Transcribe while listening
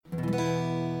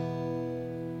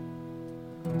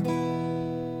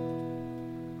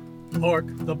Orc,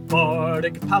 the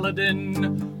bardic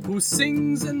paladin, who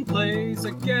sings and plays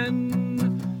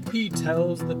again. He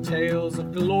tells the tales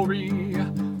of glory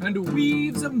and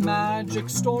weaves a magic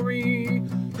story.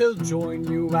 He'll join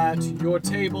you at your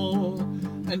table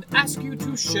and ask you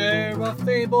to share a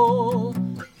fable.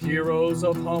 Heroes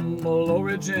of humble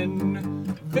origin,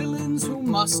 villains who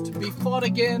must be fought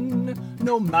again.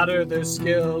 No matter their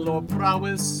skill or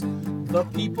prowess, the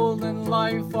people in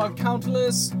life are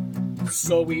countless.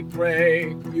 So we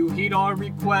pray you heed our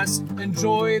request.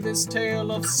 Enjoy this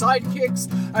tale of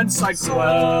sidekicks and side quests.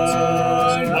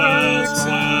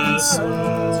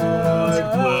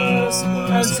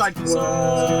 And side quests.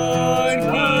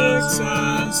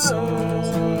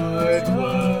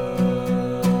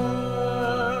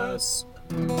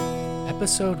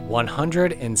 Episode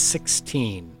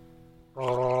 116.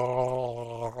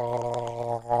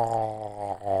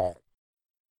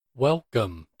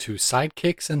 Welcome to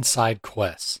Sidekicks and Side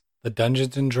Quests, the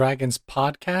Dungeons & Dragons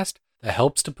podcast that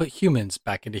helps to put humans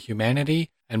back into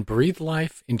humanity and breathe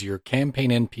life into your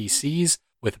campaign NPCs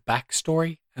with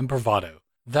backstory and bravado.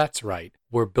 That's right,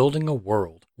 we're building a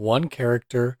world, one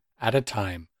character at a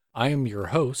time. I am your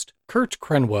host, Kurt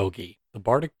Krenwelge, the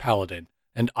Bardic Paladin,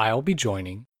 and I'll be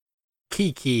joining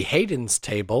Kiki Hayden's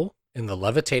table in the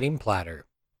Levitating Platter.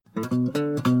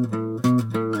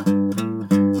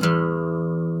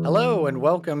 Hello and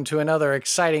welcome to another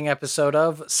exciting episode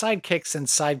of Sidekicks and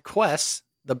Side Quests,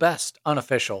 the best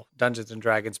unofficial Dungeons &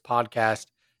 Dragons podcast,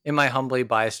 in my humbly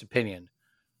biased opinion.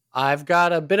 I've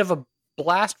got a bit of a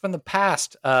blast from the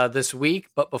past this week,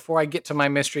 but before I get to my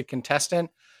mystery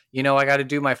contestant, I got to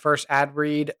do my first ad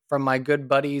read from my good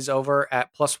buddies over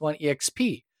at Plus One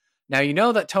EXP. Now, you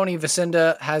know that Tony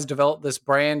Vicinda has developed this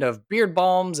brand of beard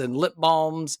balms and lip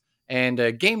balms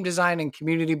and game design and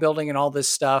community building and all this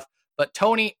stuff. But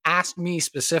Tony asked me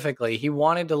specifically, he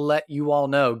wanted to let you all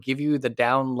know, give you the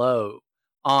down low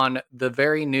on the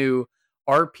very new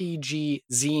RPG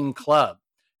Zine Club.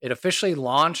 It officially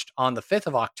launched on the 5th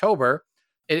of October.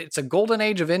 It's a golden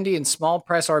age of indie and small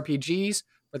press RPGs.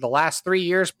 For the last 3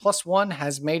 years, Plus One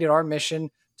has made it our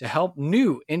mission to help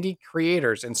new indie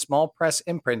creators and small press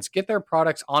imprints get their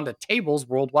products onto tables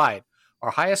worldwide.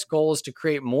 Our highest goal is to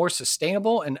create more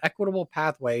sustainable and equitable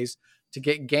pathways to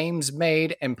get games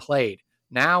made and played.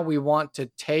 Now we want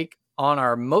to take on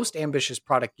our most ambitious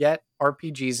product yet,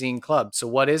 RPG Zine Club. So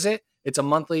what is it? It's a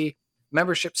monthly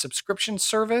membership subscription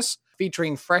service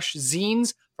featuring fresh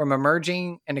zines from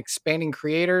emerging and expanding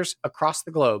creators across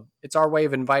the globe. It's our way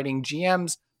of inviting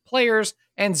GMs, players,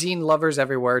 and zine lovers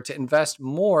everywhere to invest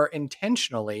more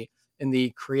intentionally in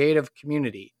the creative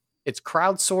community. It's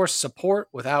crowdsourced support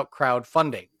without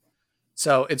crowdfunding.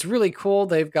 So it's really cool.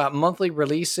 They've got monthly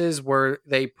releases where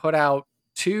they put out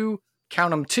 20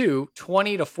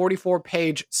 to 44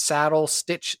 page saddle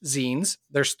stitch zines.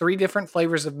 There's 3 different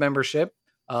flavors of membership,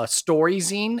 story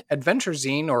zine, adventure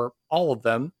zine, or all of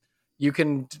them. You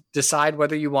can decide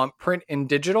whether you want print and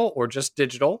digital or just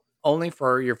digital, only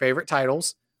for your favorite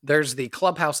titles. There's the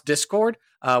Clubhouse Discord,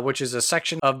 which is a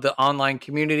section of the online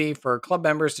community for club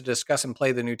members to discuss and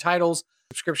play the new titles.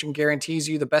 Subscription guarantees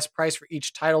you the best price for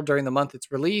each title during the month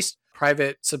it's released.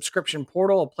 Private subscription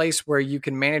portal, a place where you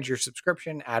can manage your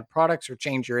subscription, add products, or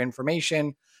change your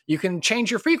information. You can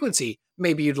change your frequency.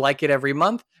 Maybe you'd like it every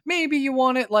month. Maybe you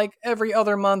want it like every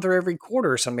other month or every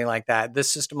quarter or something like that.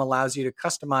 This system allows you to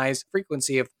customize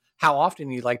frequency of how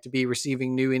often you'd like to be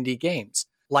receiving new indie games.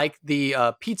 Like the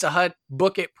Pizza Hut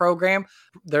Book It program,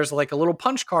 there's like a little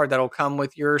punch card that'll come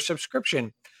with your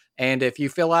subscription. And if you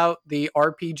fill out the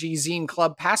RPG Zine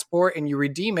Club passport and you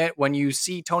redeem it, when you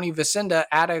see Tony Vicinda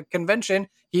at a convention,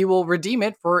 he will redeem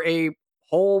it for a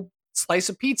whole slice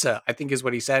of pizza, I think is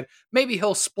what he said. Maybe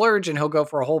he'll splurge and he'll go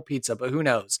for a whole pizza, but who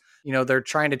knows? They're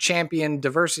trying to champion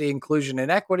diversity, inclusion, and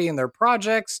equity in their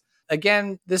projects.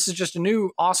 Again, this is just a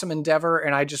new awesome endeavor,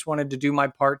 and I just wanted to do my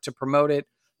part to promote it.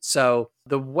 So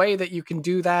the way that you can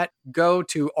do that, go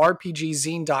to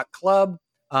rpgzine.club.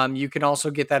 You can also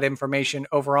get that information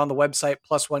over on the website,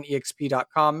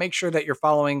 plus1exp.com. Make sure that you're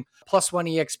following Plus One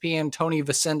EXP and Tony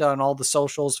Vicinda on all the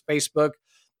socials, Facebook,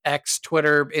 X,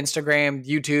 Twitter, Instagram,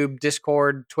 YouTube,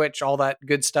 Discord, Twitch, all that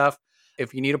good stuff.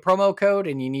 If you need a promo code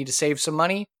and you need to save some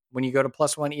money, when you go to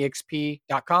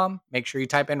plus1exp.com, make sure you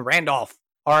type in Randolph,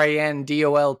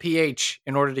 Randolph,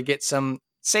 in order to get some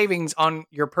savings on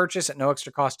your purchase at no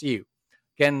extra cost to you.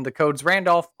 Again, the code's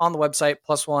Randolph on the website,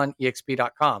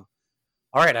 plus1exp.com.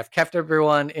 All right, I've kept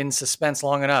everyone in suspense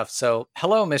long enough. So,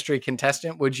 hello, mystery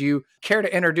contestant. Would you care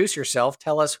to introduce yourself?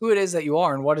 Tell us who it is that you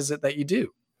are and what is it that you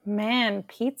do? Man,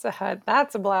 Pizza Hut,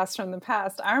 that's a blast from the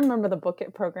past. I remember the Book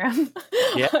It program.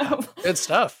 Yeah, good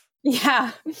stuff.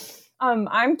 Yeah.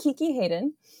 I'm Kiki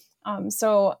Hayden.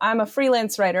 So I'm a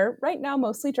freelance writer, right now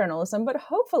mostly journalism, but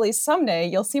hopefully someday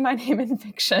you'll see my name in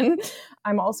fiction.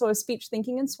 I'm also a speech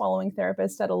thinking and swallowing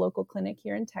therapist at a local clinic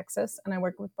here in Texas, and I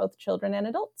work with both children and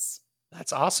adults.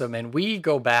 That's awesome. And we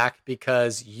go back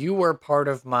because you were part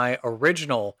of my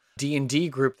original D&D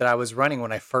group that I was running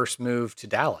when I first moved to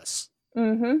Dallas.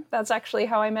 That's actually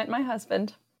how I met my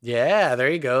husband. Yeah,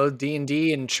 there you go.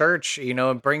 D&D and church,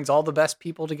 it brings all the best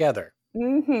people together.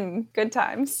 Good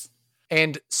times.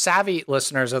 And savvy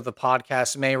listeners of the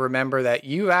podcast may remember that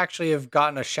you actually have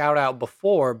gotten a shout out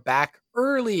before back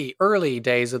early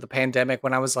days of the pandemic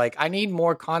when I was like, I need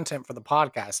more content for the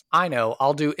podcast. I know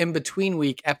I'll do in between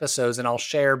week episodes and I'll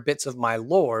share bits of my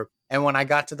lore. And when I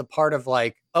got to the part of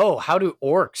like, oh, how do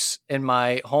orcs in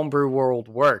my homebrew world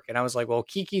work? And I was like, well,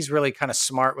 Kiki's really kind of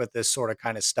smart with this sort of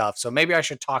kind of stuff. So maybe I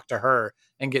should talk to her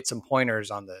and get some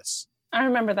pointers on this. I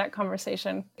remember that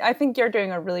conversation. I think you're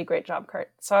doing a really great job,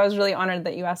 Kurt. So I was really honored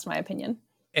that you asked my opinion.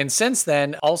 And since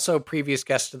then, also previous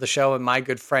guest of the show and my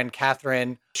good friend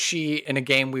Catherine, she, in a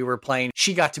game we were playing,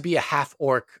 she got to be a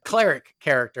half-orc cleric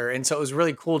character. And so it was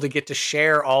really cool to get to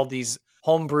share all these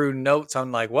homebrew notes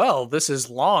on like, well, this is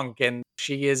Lonk, and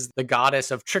she is the goddess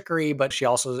of trickery, but she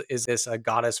also is this a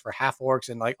goddess for half-orcs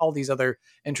and like all these other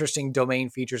interesting domain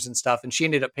features and stuff. And she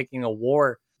ended up picking a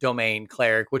war domain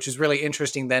cleric, which is really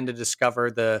interesting then to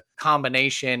discover the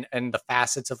combination and the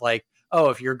facets of like, oh,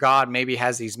 if your god maybe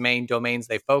has these main domains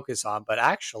they focus on, but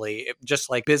actually just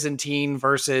like Byzantine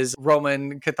versus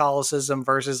Roman Catholicism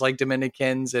versus like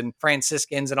Dominicans and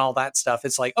Franciscans and all that stuff.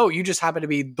 It's like, oh, you just happen to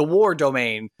be the war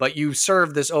domain, but you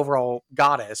serve this overall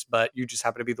goddess, but you just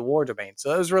happen to be the war domain. So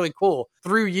that was really cool.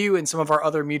 Through you and some of our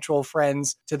other mutual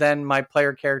friends to then my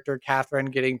player character, Catherine,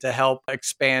 getting to help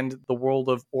expand the world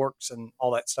of orcs and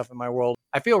all that stuff in my world.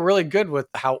 I feel really good with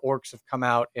how orcs have come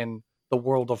out in the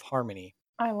world of Harmony.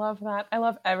 I love that. I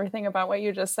love everything about what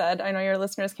you just said. I know your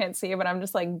listeners can't see, but I'm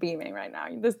just like beaming right now.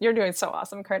 You're doing so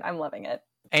awesome, Kurt. I'm loving it.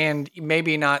 And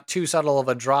maybe not too subtle of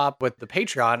a drop with the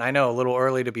Patreon. I know a little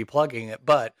early to be plugging it,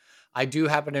 but I do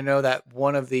happen to know that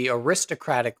one of the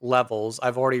aristocratic levels,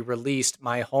 I've already released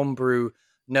my homebrew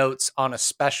notes on a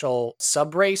special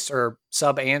sub race or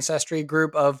sub ancestry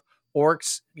group of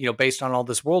orcs, based on all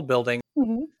this world building.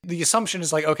 The assumption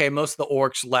is like, okay, most of the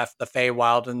orcs left the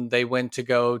Feywild and they went to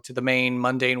go to the main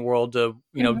mundane world to,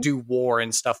 do war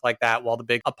and stuff like that while the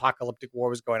big apocalyptic war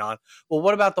was going on. Well,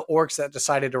 what about the orcs that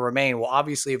decided to remain? Well,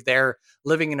 obviously, if they're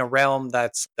living in a realm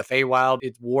that's the Feywild,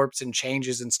 it warps and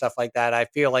changes and stuff like that, I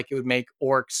feel like it would make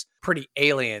orcs pretty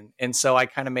alien. And so I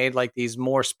kind of made like these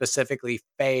more specifically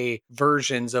Fey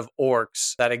versions of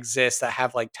orcs that exist that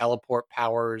have like teleport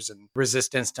powers and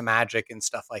resistance to magic and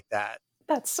stuff like that.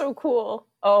 That's so cool.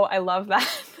 Oh, I love that.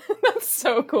 That's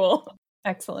so cool.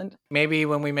 Excellent. Maybe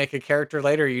when we make a character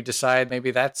later, you decide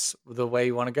maybe that's the way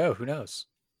you want to go. Who knows?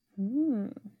 We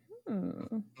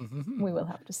will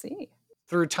have to see.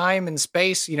 Through time and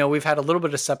space, we've had a little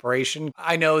bit of separation.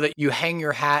 I know that you hang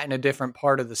your hat in a different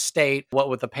part of the state, what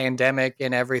with the pandemic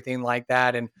and everything like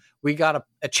that. And we got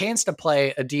a chance to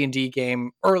play a D&D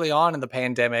game early on in the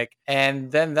pandemic.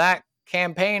 And then that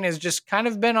campaign has just kind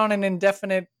of been on an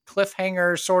indefinite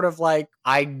cliffhanger, sort of like,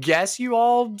 I guess you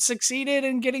all succeeded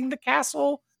in getting the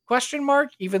castle, ?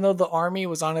 Even though the army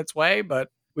was on its way, but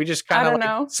we just kind of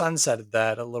sunsetted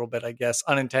that a little bit, I guess,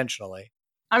 unintentionally.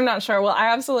 I'm not sure. Well, I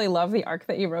absolutely love the arc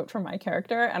that you wrote for my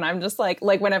character. And I'm just like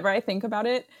whenever I think about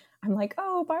it, I'm like,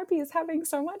 oh, Barbie is having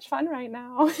so much fun right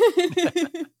now.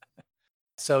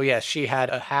 So yes, she had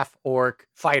a half-orc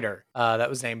fighter that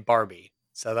was named Barbie.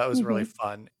 So that was really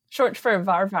fun. Short for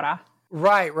Varvara.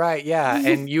 Right, yeah.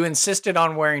 And you insisted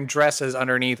on wearing dresses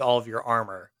underneath all of your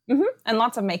armor. And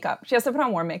lots of makeup. She has to put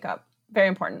on warm makeup. Very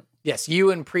important. Yes,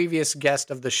 you and previous guest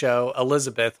of the show,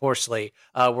 Elizabeth Horsley,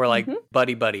 were like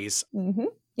buddies.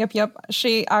 Yep.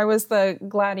 I was the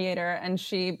gladiator, and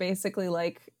she basically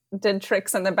like did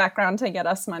tricks in the background to get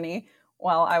us money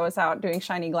while I was out doing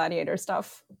shiny gladiator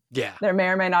stuff. Yeah. There may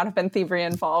or may not have been thievery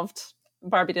involved.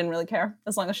 Barbie didn't really care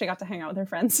as long as she got to hang out with her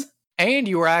friends. And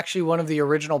you were actually one of the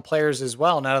original players as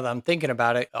well. Now that I'm thinking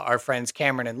about it, our friends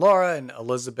Cameron and Laura and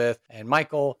Elizabeth and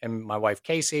Michael and my wife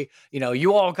Casey,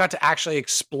 you all got to actually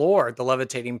explore the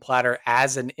Levitating Platter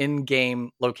as an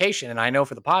in-game location. And I know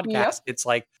for the podcast, It's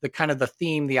like the kind of the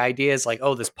theme, the idea is like,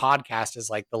 oh, this podcast is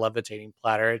like the Levitating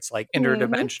Platter. It's like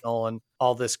interdimensional and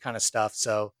all this kind of stuff.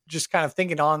 So just kind of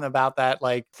thinking on about that,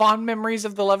 like fond memories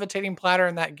of the Levitating Platter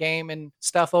in that game and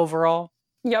stuff overall.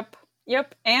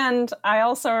 Yep. And I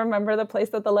also remember the place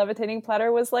that the Levitating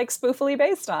Platter was like spoofily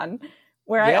based on,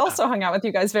 where I also hung out with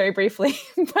you guys very briefly,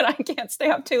 but I can't stay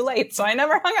up too late, so I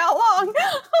never hung out long.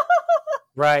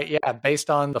 Right, yeah, based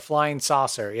on the flying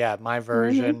saucer. Yeah, my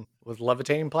version with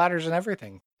levitating platters and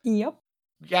everything. Yep.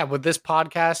 Yeah, with this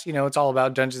podcast, it's all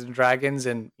about Dungeons and Dragons.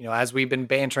 And, as we've been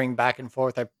bantering back and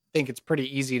forth, I think it's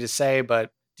pretty easy to say,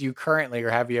 but do you currently or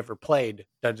have you ever played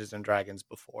Dungeons and Dragons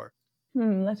before?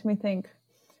 Let me think.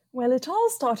 Well, it all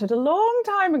started a long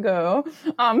time ago.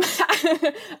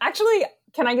 Actually,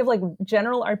 can I give like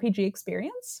general RPG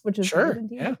experience, which is sure?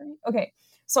 Yeah. Okay,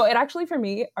 so it actually for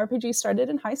me, RPG started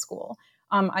in high school.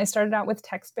 I started out with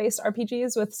text-based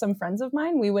RPGs with some friends of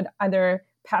mine. We would either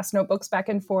pass notebooks back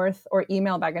and forth or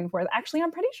email back and forth. Actually,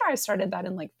 I'm pretty sure I started that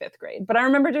in like 5th grade, but I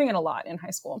remember doing it a lot in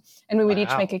high school. And we would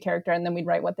each make a character and then we'd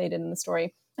write what they did in the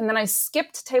story. And then I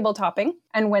skipped tabletopping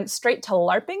and went straight to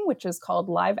LARPing, which is called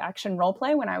live action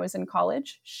roleplay when I was in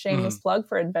college. Shameless plug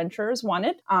for Adventurers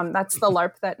Wanted. That's the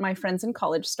LARP that my friends in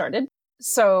college started.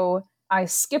 So I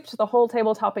skipped the whole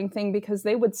tabletopping thing because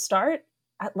they would start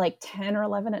at like 10 or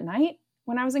 11 at night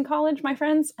when I was in college, my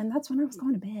friends. And that's when I was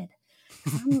going to bed.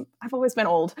 I've always been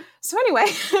old. So anyway,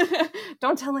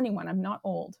 don't tell anyone I'm not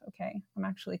old. Okay. I'm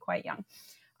actually quite young.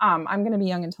 I'm going to be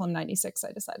young until I'm 96,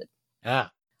 I decided. Yeah.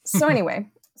 So anyway,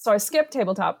 so I skipped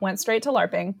tabletop, went straight to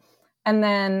LARPing. And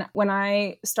then when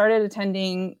I started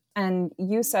attending and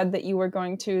you said that you were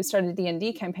going to start a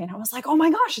D&D campaign, I was like, oh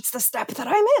my gosh, it's the step that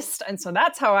I missed. And so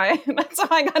that's how I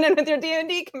got in with your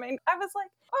D&D campaign. I was like,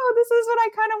 oh, this is what I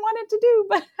kind of wanted to do,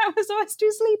 but I was always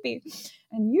too sleepy.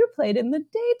 And you played in the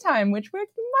daytime, which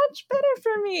worked much better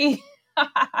for me.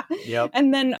 Yep.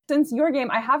 And then since your game,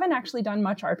 I haven't actually done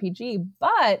much RPG,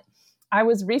 but I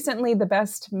was recently the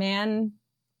best woman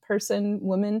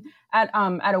at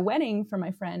a wedding for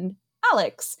my friend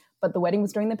Alex, but the wedding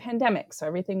was during the pandemic, so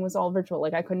everything was all virtual.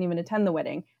 Like I couldn't even attend the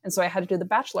wedding, and so I had to do the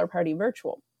bachelor party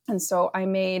virtual. And so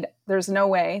there's no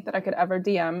way that I could ever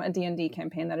DM a D&D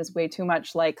campaign. That is way too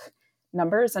much like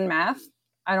numbers and math.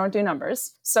 I don't do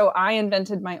numbers. So I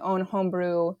invented my own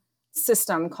homebrew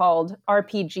system called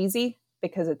RPGZ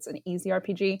because it's an easy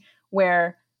RPG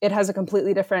where it has a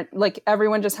completely different, like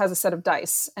everyone just has a set of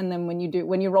dice. And then when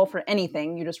you roll for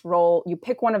anything, you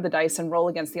pick one of the dice and roll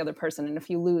against the other person. And if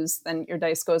you lose, then your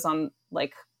dice goes on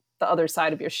like the other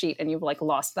side of your sheet and you've like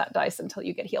lost that dice until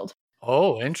you get healed.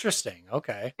 Oh, interesting.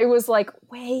 Okay. It was like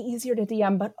way easier to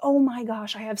DM, but oh my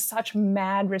gosh, I have such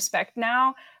mad respect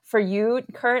now for you,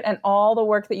 Kurt, and all the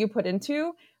work that you put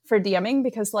into for DMing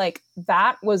because like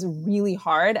that was really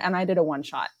hard. And I did a one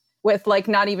shot with like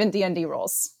not even D&D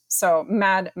rolls. So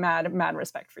mad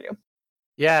respect for you.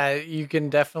 Yeah, you can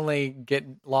definitely get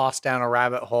lost down a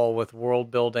rabbit hole with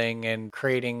world building and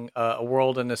creating a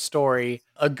world and a story.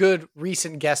 A good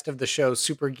recent guest of the show,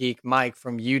 Super Geek Mike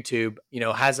from YouTube,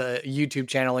 has a YouTube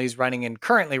channel he's running. And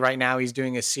currently right now he's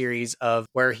doing a series of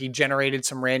where he generated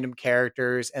some random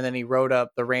characters and then he wrote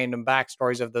up the random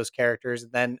backstories of those characters.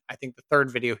 And then I think the third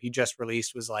video he just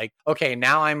released was like, okay,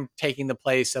 now I'm taking the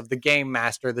place of the game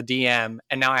master, the DM.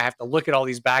 And now I have to look at all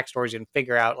these backstories and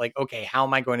figure out like, okay, how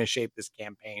am I going to shape this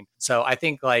campaign? So I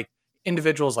think like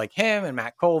individuals like him and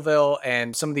Matt Colville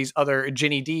and some of these other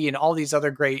Ginny D and all these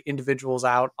other great individuals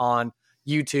out on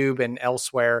YouTube and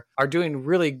elsewhere are doing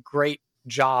really great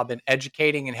job in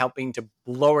educating and helping to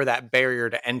lower that barrier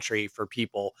to entry for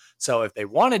people. So if they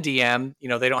want to DM,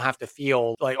 they don't have to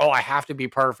feel like, oh, I have to be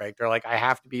perfect or like I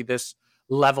have to be this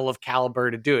level of caliber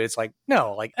to do it. It's like,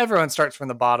 no, like everyone starts from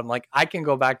the bottom. Like I can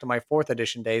go back to my 4th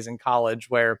edition days in college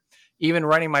where even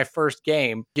running my first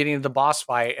game, getting to the boss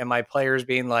fight and my players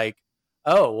being like,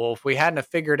 oh, well, if we hadn't have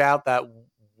figured out that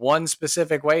one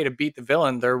specific way to beat the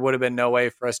villain, there would have been no way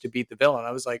for us to beat the villain.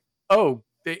 I was like, oh,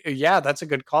 yeah, that's a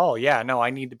good call. Yeah, no, I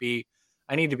need to be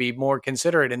more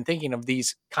considerate and thinking of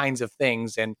these kinds of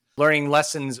things and learning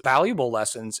valuable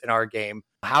lessons in our game,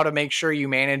 how to make sure you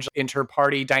manage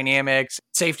inter-party dynamics,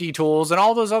 safety tools, and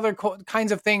all those other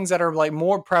kinds of things that are like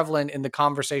more prevalent in the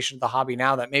conversation of the hobby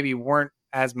now that maybe weren't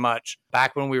as much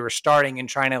back when we were starting and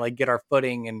trying to like get our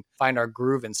footing and find our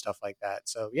groove and stuff like that.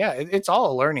 So yeah, it's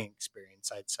all a learning experience,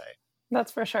 I'd say.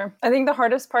 That's for sure. I think the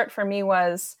hardest part for me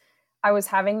was I was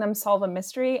having them solve a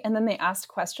mystery and then they asked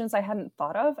questions I hadn't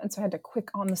thought of. And so I had to quick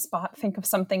on the spot think of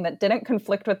something that didn't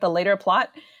conflict with the later plot.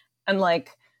 And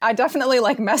like, I definitely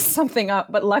like messed something up,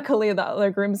 but luckily the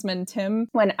other groomsman, Tim,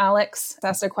 when Alex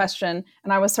asked a question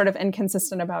and I was sort of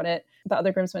inconsistent about it, the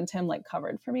other groomsman, Tim, like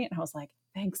covered for me. And I was like,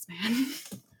 thanks, man.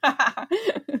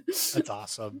 That's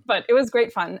awesome. But it was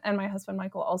great fun. And my husband,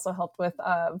 Michael, also helped with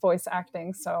voice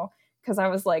acting. So, because I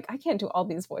was like, I can't do all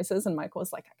these voices. And Michael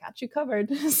was like, I got you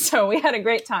covered. So we had a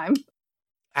great time.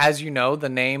 As you know, the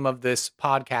name of this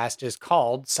podcast is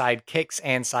called Sidekicks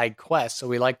and Side Quests. So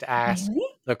we like to ask Really?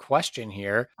 the question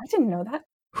here, I didn't know that.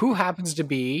 who happens to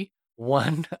be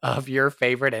one of your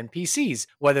favorite NPCs,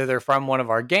 whether they're from one of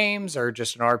our games or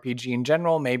just an RPG in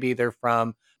general. Maybe they're from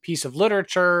a piece of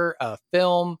literature, a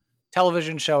film,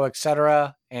 television show,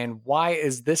 etc. And why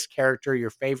is this character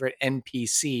your favorite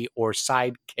NPC or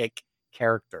sidekick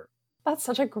character? That's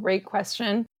such a great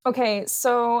question. Okay,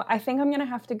 so I think I'm going to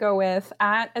have to go with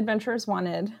at Adventurers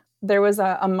Wanted. There was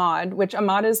a mod, which a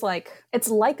mod is like, it's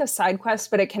like a side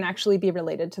quest, but it can actually be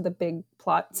related to the big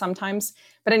plot sometimes.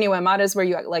 But anyway, a mod is where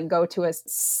you like go to a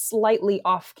slightly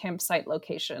off campsite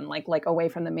location, like away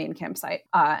from the main campsite,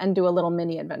 and do a little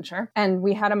mini adventure. And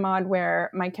we had a mod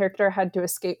where my character had to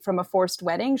escape from a forced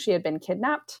wedding. She had been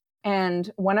kidnapped.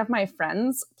 And one of my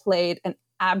friends played an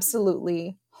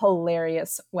absolutely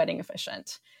hilarious wedding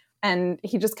officiant. And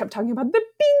he just kept talking about the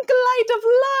pink light of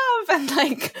love. And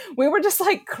like, we were just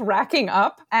like cracking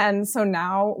up. And so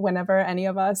now whenever any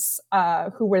of us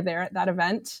who were there at that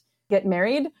event get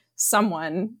married,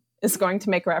 someone is going to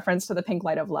make a reference to the pink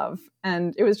light of love.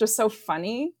 And it was just so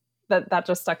funny that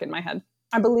just stuck in my head.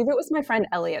 I believe it was my friend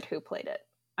Elliot who played it.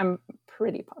 I'm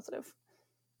pretty positive.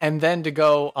 And then to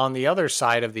go on the other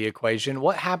side of the equation,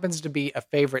 what happens to be a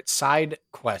favorite side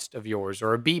quest of yours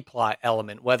or a B plot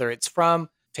element, whether it's from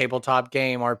tabletop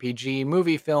game, RPG,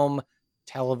 movie, film,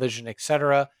 television,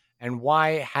 etc. And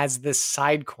why has this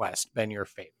side quest been your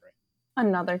favorite?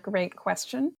 Another great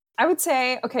question. I would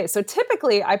say, okay, so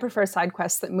typically I prefer side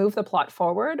quests that move the plot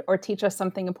forward or teach us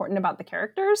something important about the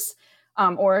characters,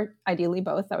 or ideally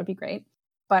both. That would be great.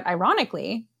 But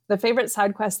ironically, the favorite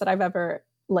side quest that I've ever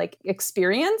like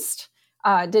experienced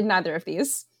did neither of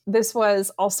these. This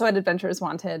was also at Adventurers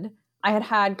Wanted. I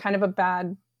had kind of a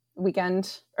bad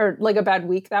weekend or like a bad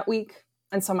week that week.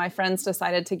 And so my friends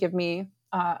decided to give me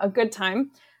a good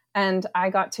time. And I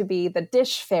got to be the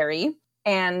dish fairy.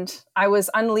 And I was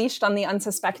unleashed on the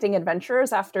unsuspecting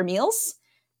adventurers after meals.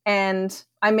 And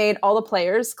I made all the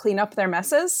players clean up their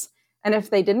messes. And if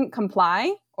they didn't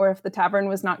comply, or if the tavern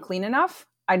was not clean enough,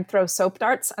 I'd throw soap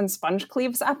darts and sponge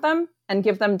cleaves at them and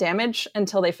give them damage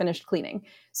until they finished cleaning.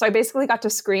 So I basically got to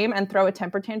scream and throw a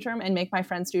temper tantrum and make my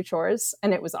friends do chores.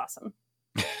 And it was awesome.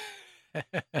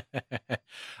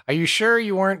 Are you sure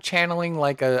you weren't channeling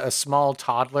like a small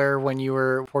toddler when you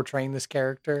were portraying this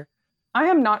character? I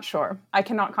am not sure. I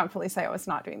cannot confidently say I was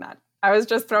not doing that. I was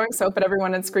just throwing soap at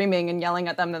everyone and screaming and yelling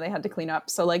at them that they had to clean up.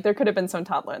 So like there could have been some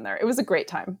toddler in there. It was a great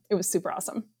time. It was super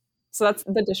awesome. So that's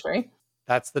the dish fairy.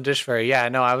 That's the dish fairy. Yeah,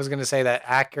 no, I was going to say that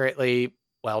accurately.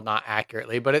 Well, not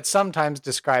accurately, but it sometimes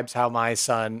describes how my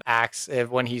son acts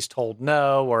when he's told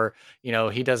no, or,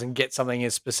 he doesn't get something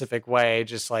his specific way,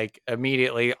 just like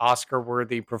immediately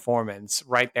Oscar-worthy performance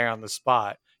right there on the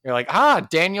spot. You're like,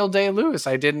 Daniel Day-Lewis,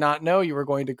 I did not know you were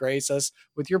going to grace us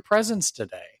with your presence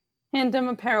today. Hand him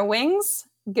a pair of wings,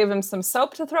 give him some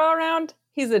soap to throw around.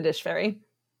 He's a dish fairy.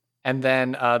 And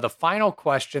then the final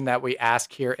question that we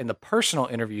ask here in the personal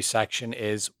interview section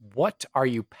is, what are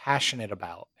you passionate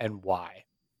about and why?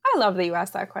 I love that you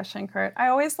asked that question, Kurt. I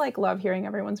always love hearing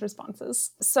everyone's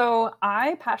responses. So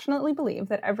I passionately believe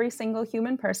that every single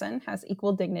human person has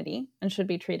equal dignity and should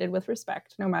be treated with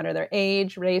respect, no matter their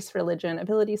age, race, religion,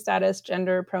 ability status,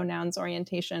 gender, pronouns,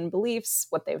 orientation, beliefs,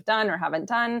 what they've done or haven't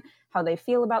done, how they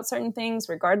feel about certain things.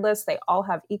 Regardless, they all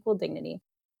have equal dignity.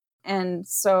 And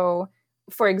so,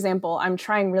 for example, I'm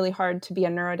trying really hard to be a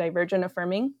neurodivergent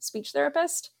affirming speech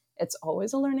therapist. It's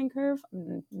always a learning curve.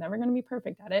 I'm never going to be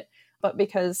perfect at it. But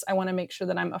because I want to make sure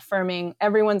that I'm affirming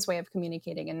everyone's way of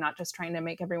communicating and not just trying to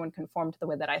make everyone conform to the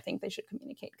way that I think they should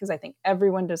communicate, because I think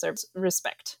everyone deserves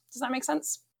respect. Does that make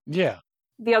sense? Yeah.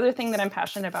 The other thing that I'm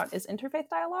passionate about is interfaith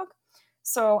dialogue.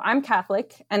 So I'm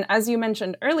Catholic. And as you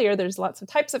mentioned earlier, there's lots of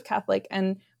types of Catholic.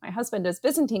 And my husband is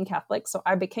Byzantine Catholic. So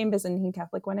I became Byzantine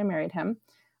Catholic when I married him.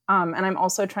 And I'm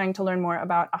also trying to learn more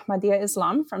about Ahmadiyya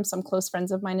Islam from some close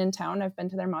friends of mine in town. I've been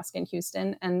to their mosque in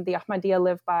Houston. And the Ahmadiyya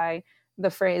live by the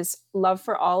phrase, love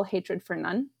for all, hatred for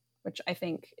none, which I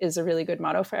think is a really good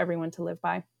motto for everyone to live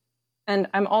by. And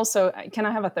I'm also, can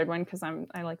I have a third one? Because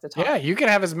I like to talk. Yeah, you can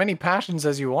have as many passions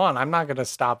as you want. I'm not going to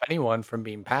stop anyone from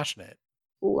being passionate.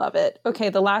 Love it. Okay,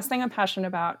 the last thing I'm passionate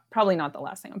about, probably not the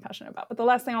last thing I'm passionate about, but the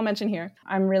last thing I'll mention here,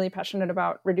 I'm really passionate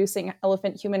about reducing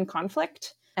elephant-human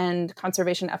conflict and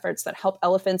conservation efforts that help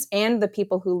elephants and the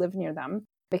people who live near them,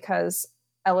 because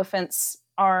elephants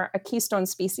are a keystone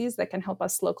species that can help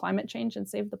us slow climate change and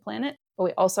save the planet. But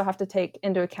we also have to take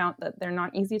into account that they're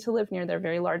not easy to live near. They're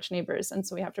very large neighbors. And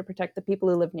so we have to protect the people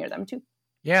who live near them too.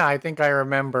 Yeah, I think I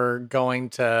remember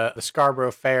going to the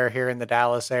Scarborough Fair here in the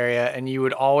Dallas area, and you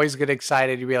would always get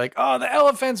excited. You'd be like, "Oh, the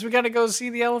elephants! We got to go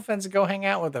see the elephants and go hang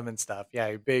out with them and stuff." Yeah,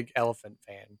 you're a big elephant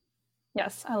fan.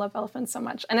 Yes, I love elephants so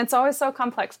much. And it's always so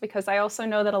complex because I also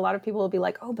know that a lot of people will be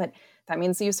like, oh, but that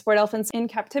means you support elephants in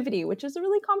captivity, which is a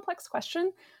really complex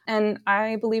question. And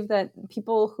I believe that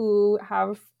people who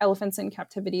have elephants in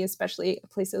captivity, especially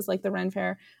places like the Ren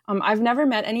Fair, I've never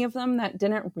met any of them that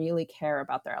didn't really care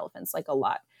about their elephants, like a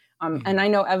lot. And I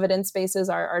know evidence bases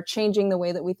are changing the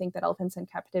way that we think that elephants in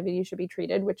captivity should be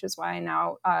treated, which is why I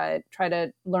now try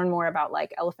to learn more about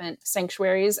like elephant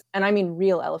sanctuaries. And I mean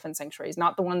real elephant sanctuaries,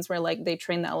 not the ones where like they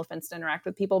train the elephants to interact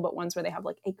with people, but ones where they have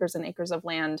like acres and acres of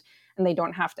land and they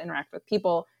don't have to interact with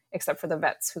people except for the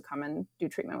vets who come and do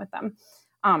treatment with them.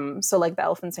 So like the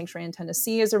Elephant Sanctuary in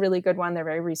Tennessee is a really good one. They're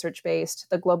very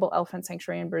research-based. The Global Elephant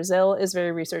Sanctuary in Brazil is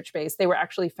very research-based. They were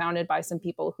actually founded by some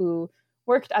people who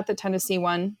worked at the Tennessee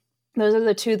one. Those are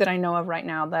the two that I know of right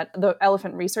now that the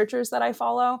elephant researchers that I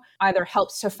follow either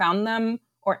helped to found them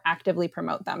or actively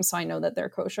promote them. So I know that they're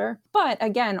kosher. But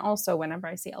again, also whenever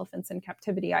I see elephants in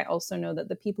captivity, I also know that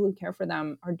the people who care for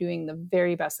them are doing the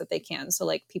very best that they can. So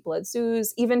like people at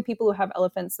zoos, even people who have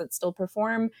elephants that still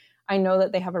perform, I know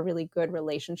that they have a really good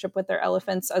relationship with their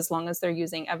elephants as long as they're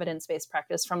using evidence-based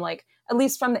practice from like, at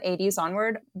least from the 80s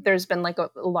onward, there's been like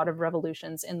a lot of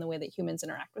revolutions in the way that humans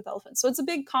interact with elephants. So it's a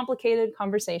big, complicated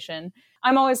conversation.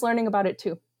 I'm always learning about it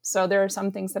too. So there are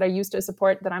some things that I used to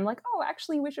support that I'm like, oh,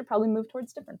 actually, we should probably move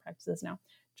towards different practices now,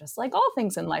 just like all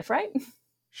things in life, right?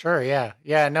 Sure, yeah.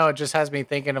 Yeah, no, it just has me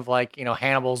thinking of like,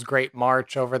 Hannibal's great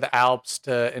march over the Alps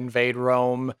to invade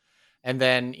Rome. And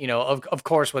then, of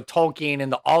course, with Tolkien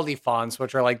and the Oliphants,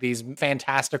 which are like these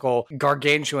fantastical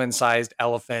gargantuan sized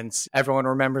elephants. Everyone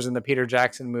remembers in the Peter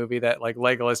Jackson movie that like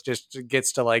Legolas just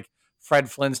gets to like Fred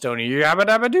Flintstone yabba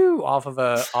dabba doo off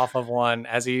of one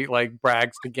as he like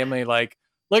brags to Gimli, like,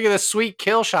 look at this sweet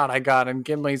kill shot I got. And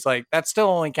Gimli's like, that still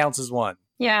only counts as one.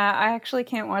 Yeah, I actually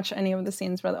can't watch any of the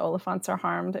scenes where the Oliphants are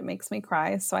harmed. It makes me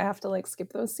cry. So I have to like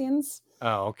skip those scenes.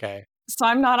 Oh, okay. So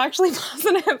I'm not actually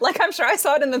positive. Like I'm sure I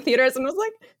saw it in the theaters and was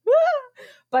like, ah!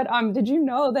 But did you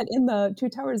know that in the Two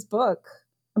Towers book,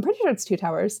 I'm pretty sure it's Two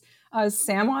Towers,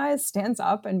 Samwise stands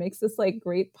up and makes this like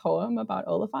great poem about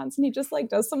Oliphants, and he just like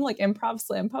does some like improv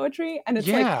slam poetry, and it's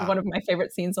like one of my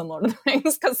favorite scenes in Lord of the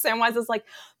Rings because Samwise is like,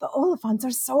 the Oliphants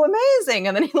are so amazing,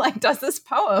 and then he like does this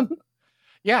poem.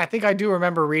 Yeah, I think I do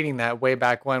remember reading that way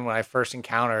back when I first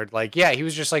encountered, like, yeah, he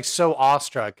was just like so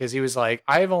awestruck because he was like,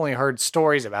 I've only heard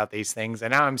stories about these things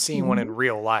and now I'm seeing one in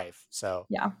real life. So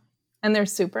yeah, and they're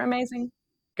super amazing.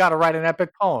 Got to write an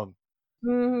epic poem.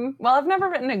 Well, I've never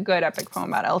written a good epic poem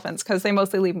about elephants because they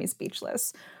mostly leave me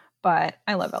speechless, but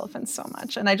I love elephants so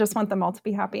much and I just want them all to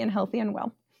be happy and healthy and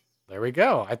well. There we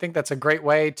go. I think that's a great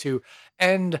way to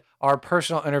end our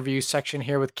personal interview section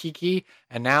here with Kiki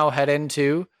and now head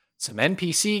into some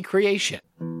NPC creation.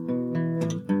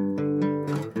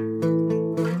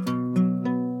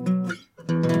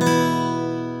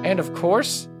 And of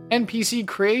course, NPC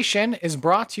creation is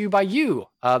brought to you by you,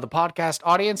 the podcast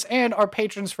audience, and our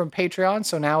patrons from Patreon.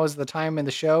 So now is the time in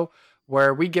the show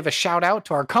where we give a shout out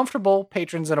to our comfortable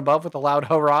patrons and above with a loud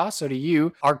hurrah. So to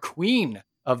you, our queen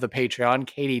of the Patreon,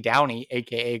 Katie Downey,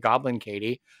 aka Goblin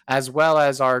Katie, as well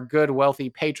as our good wealthy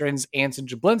patrons, Anson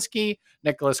Jablinski,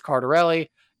 Nicholas Cardarelli,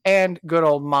 and good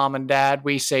old mom and dad.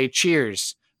 We say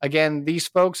cheers. Again, these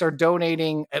folks are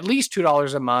donating at least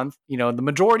 $2 a month. You know, the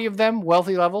majority of them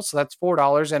wealthy levels, so that's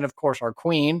 $4. And of course, our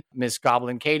queen, Miss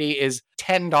Goblin Katie, is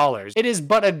 $10. It is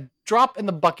but a drop in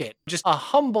the bucket, just a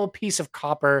humble piece of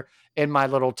copper in my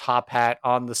little top hat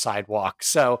on the sidewalk.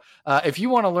 So if you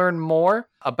want to learn more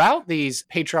about these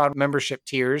Patreon membership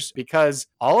tiers, because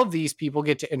all of these people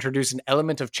get to introduce an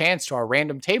element of chance to our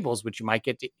random tables, which you might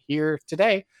get to hear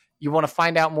today. You want to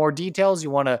find out more details.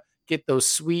 You want to get those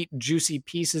sweet, juicy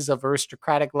pieces of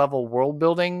aristocratic level world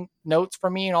building notes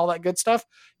from me and all that good stuff.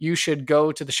 You should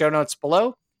go to the show notes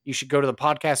below. You should go to the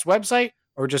podcast website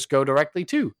or just go directly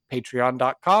to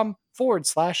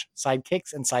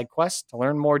patreon.com/sidekicks and side quests to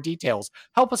learn more details.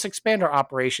 Help us expand our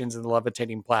operations in the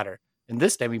levitating platter in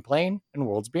this demi-plane and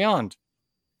worlds beyond.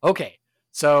 Okay.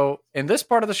 So in this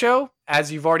part of the show,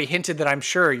 as you've already hinted that I'm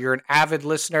sure you're an avid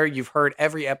listener, you've heard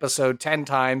every episode 10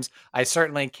 times. I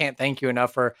certainly can't thank you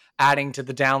enough for adding to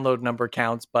the download number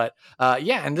counts. But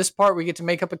yeah, in this part, we get to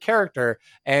make up a character.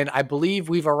 And I believe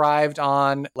we've arrived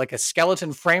on like a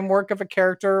skeleton framework of a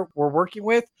character we're working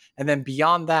with. And then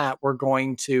beyond that, we're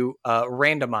going to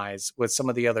randomize with some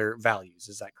of the other values.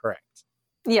 Is that correct?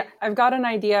 Yeah, I've got an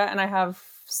idea and I have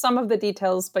some of the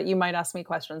details, but you might ask me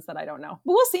questions that I don't know.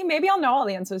 But we'll see. Maybe I'll know all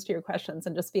the answers to your questions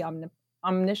and just be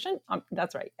omniscient.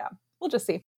 That's right. Yeah. We'll just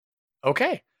see.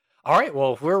 Okay. All right.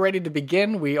 Well, if we're ready to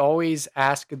begin, we always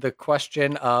ask the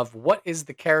question of what is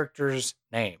the character's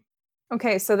name?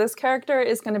 Okay. So this character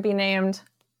is going to be named.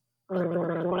 That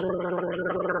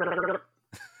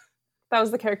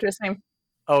was the character's name.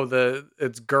 Oh,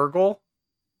 it's Gargle?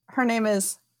 Her name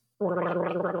is.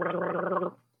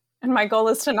 And my goal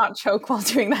is to not choke while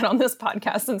doing that on this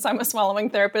podcast. Since I'm a swallowing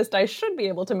therapist, I should be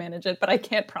able to manage it, but I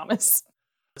can't promise.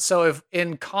 So if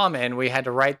in common we had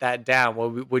to write that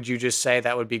down, would you just say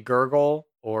that would be Gurgle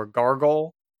or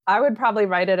Gargle? I would probably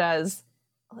write it as,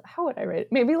 how would I write it?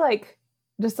 Maybe like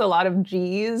just a lot of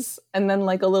G's and then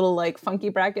like a little like funky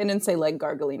bracket and say like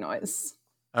gargly noise.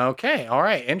 Okay. All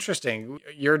right. Interesting.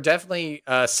 You're definitely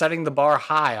setting the bar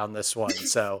high on this one.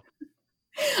 So,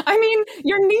 I mean,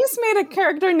 your niece made a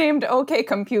character named OK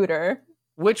Computer.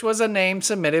 Which was a name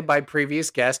submitted by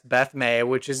previous guest Beth May,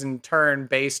 which is in turn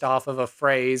based off of a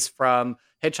phrase from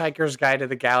Hitchhiker's Guide to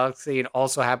the Galaxy and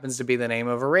also happens to be the name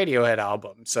of a Radiohead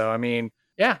album. So, I mean,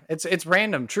 yeah, it's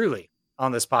random, truly,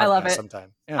 on this podcast I love it.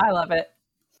 sometime. Yeah. I love it.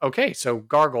 Okay, so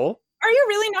Gargle. Are you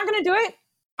really not going to do it?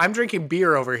 I'm drinking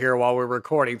beer over here while we're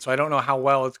recording, so I don't know how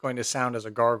well it's going to sound as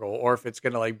a gargle or if it's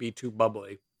going to like be too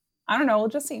bubbly. I don't know. We'll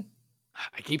just see.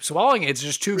 I keep swallowing it. It's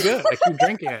just too good. I keep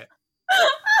drinking it.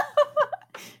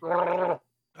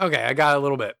 Okay, I got a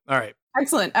little bit. All right.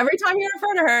 Excellent. Every time you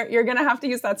refer to her, you're going to have to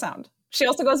use that sound. She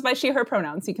also goes by she, her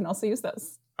pronouns. You can also use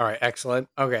those. All right, excellent.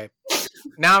 Okay.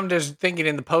 Now I'm just thinking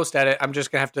in the post edit, I'm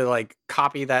just going to have to like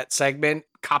copy that segment,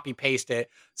 copy paste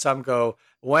it. So I'm go,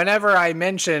 whenever I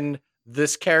mention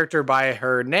this character by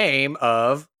her name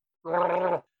of,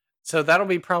 so that'll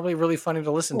be probably really funny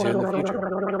to listen to in the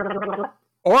future.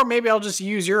 Or maybe I'll just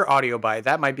use your audio bite.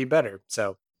 That might be better.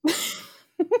 So,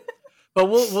 but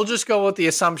we'll just go with the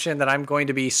assumption that I'm going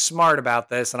to be smart about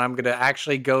this, and I'm going to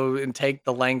actually go and take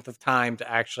the length of time to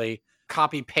actually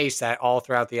copy paste that all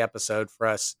throughout the episode for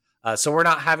us, so we're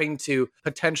not having to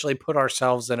potentially put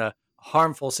ourselves in a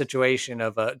harmful situation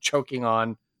of choking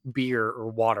on beer or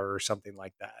water or something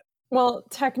like that. Well,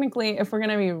 technically, if we're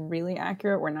going to be really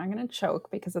accurate, we're not going to choke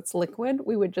because it's liquid.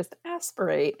 We would just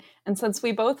aspirate. And since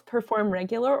we both perform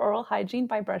regular oral hygiene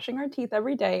by brushing our teeth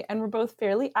every day, and we're both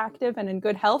fairly active and in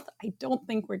good health, I don't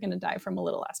think we're going to die from a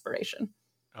little aspiration.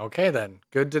 Okay, then.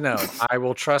 Good to know. I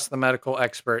will trust the medical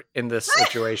expert in this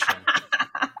situation.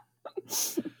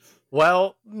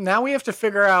 Well, now we have to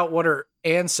figure out what her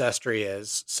ancestry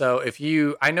is. So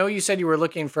I know you said you were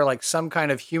looking for like some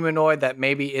kind of humanoid that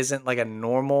maybe isn't like a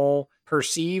normal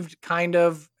perceived kind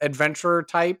of adventurer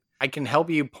type. I can help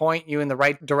you point you in the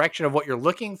right direction of what you're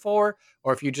looking for.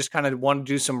 Or if you just kind of want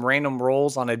to do some random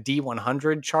rolls on a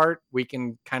D100 chart, we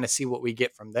can kind of see what we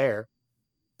get from there.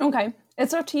 Okay,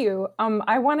 it's up to you.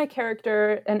 I want a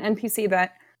character, an NPC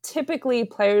that typically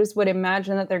players would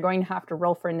imagine that they're going to have to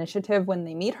roll for initiative when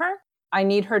they meet her. I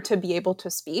need her to be able to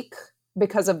speak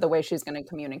because of the way she's going to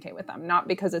communicate with them. Not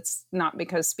because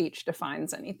speech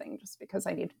defines anything, just because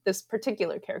I need this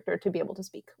particular character to be able to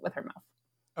speak with her mouth.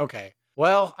 Okay.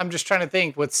 Well, I'm just trying to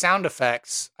think with sound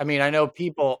effects. I mean, I know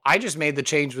I just made the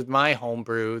change with my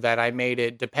homebrew that I made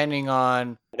it depending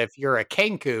on if you're a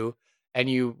Kenku and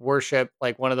you worship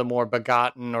like one of the more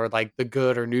begotten or like the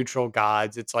good or neutral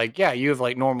gods, it's like, yeah, you have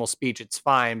like normal speech, it's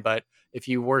fine. But if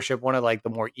you worship one of like the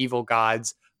more evil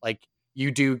gods, like you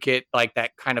do get like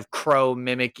that kind of crow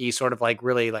mimicky sort of like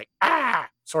really like,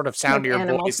 sort of sound Like to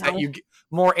your voice sound. that you get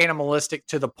more animalistic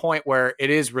to the point where it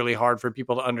is really hard for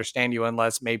people to understand you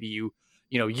unless maybe you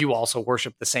also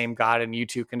worship the same God and you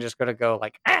two can just go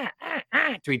like,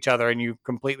 to each other and you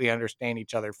completely understand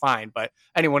each other fine. But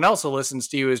anyone else who listens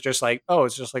to you is just like, oh,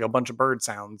 it's just like a bunch of bird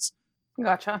sounds.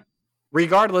 Gotcha.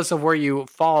 Regardless of where you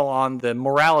fall on the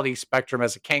morality spectrum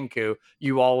as a Kenku,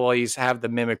 you always have the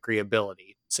mimicry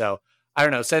ability. So I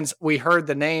don't know, since we heard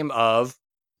the name of,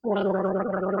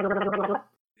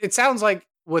 it sounds like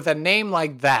with a name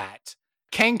like that,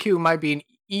 Kenku might be an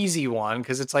easy one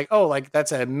because it's like, oh, like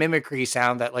that's a mimicry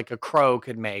sound that like a crow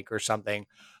could make or something.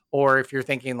 Or if you're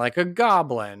thinking like a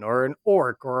goblin or an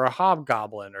orc or a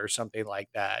hobgoblin or something like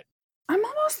that. I'm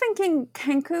almost thinking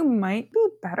Kenku might be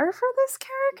better for this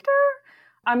character.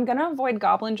 I'm going to avoid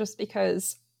Goblin just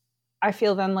because I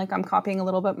feel then like I'm copying a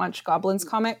little bit much Goblin's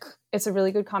comic. It's a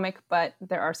really good comic, but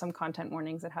there are some content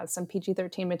warnings. It has some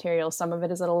PG-13 material. Some of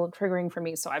it is a little triggering for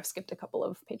me, so I've skipped a couple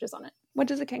of pages on it. What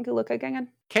does a Kenku look like again?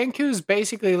 Kenkus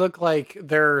basically look like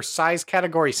their size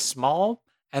category small,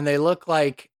 and they look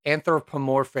like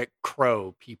anthropomorphic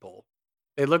crow people.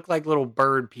 They look like little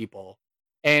bird people.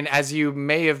 And as you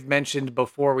may have mentioned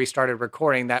before we started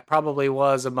recording, that probably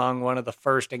was among one of the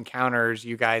first encounters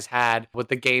you guys had with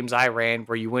the games I ran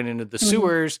where you went into the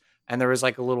sewers and there was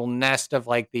like a little nest of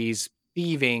like these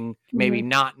thieving, maybe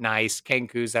not nice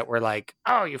Kenkus that were like,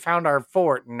 oh, you found our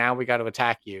fort and now we got to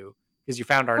attack you because you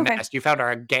found our nest, you found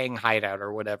our gang hideout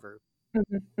or whatever.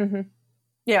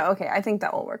 Yeah, okay, I think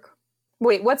that will work.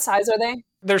 Wait, what size are they?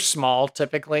 They're small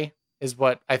typically, is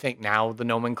what I think now the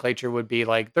nomenclature would be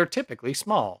like. They're typically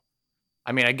small.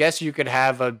 I mean, I guess you could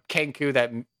have a Kenku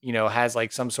that, has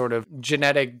like some sort of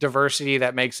genetic diversity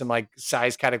that makes them like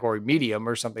size category medium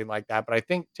or something like that. But I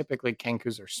think typically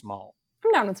Kenkus are small.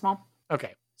 I'm down with small.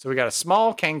 Okay, so we got a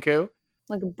small Kenku.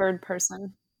 Like a bird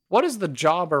person. What is the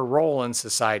job or role in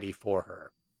society for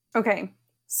her? Okay,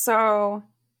 so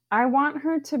I want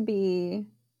her to be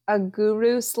a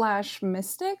guru /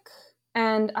 mystic.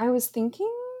 And I was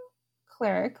thinking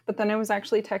cleric, but then I was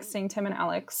actually texting Tim and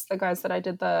Alex, the guys that I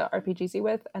did the RPGZ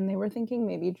with, and they were thinking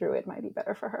maybe druid might be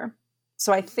better for her.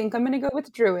 So I think I'm going to go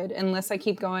with druid unless I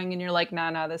keep going and you're like,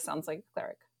 nah, this sounds like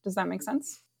cleric. Does that make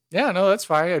sense? Yeah, no, that's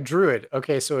fine. A druid.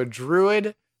 Okay, so a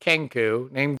druid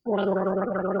Kenku named...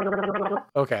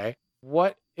 Okay.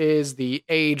 What is the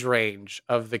age range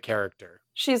of the character?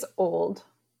 She's old.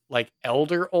 Like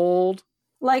elder old?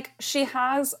 Like she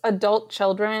has adult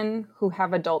children who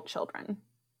have adult children.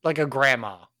 Like a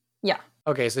grandma. Yeah.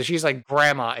 Okay, so she's like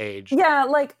grandma age. Yeah,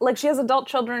 like she has adult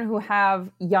children who have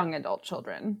young adult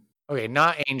children. Okay,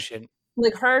 not ancient.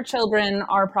 Like her children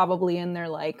are probably in their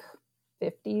like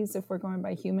 50s if we're going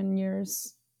by human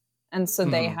years. And so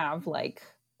they have like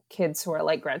kids who are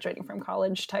like graduating from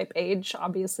college type age.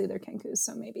 Obviously they're Kenkus,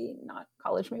 so maybe not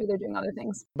college, maybe they're doing other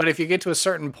things. But if you get to a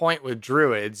certain point with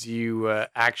druids, you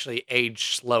actually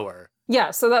age slower.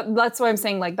 Yeah, so that's why I'm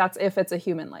saying like that's if it's a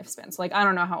human lifespan. So like I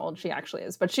don't know how old she actually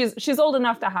is, but she's old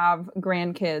enough to have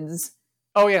grandkids.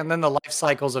 Oh yeah, and then the life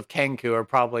cycles of Kenku are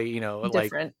probably,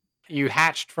 different. Like you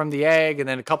hatched from the egg and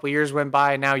then a couple years went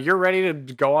by and now you're ready to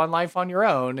go on life on your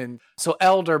own. And so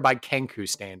elder by Kenku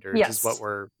standards is what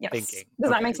we're thinking.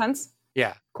 Does that make sense?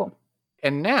 Yeah. Cool.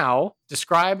 And now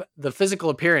describe the physical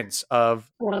appearance of...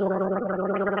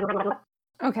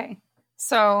 Okay,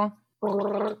 so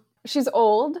she's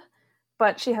old,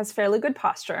 but she has fairly good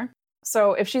posture.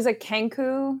 So if she's a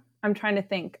Kenku, I'm trying to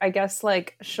think. I guess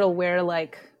like she'll wear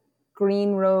like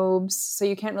green robes, so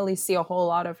you can't really see a whole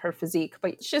lot of her physique,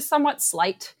 but she's somewhat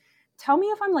slight. Tell me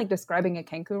if I'm like describing a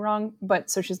Kenku wrong, but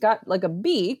so she's got like a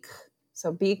beak.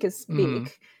 So beak is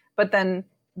beak, but then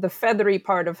the feathery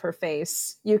part of her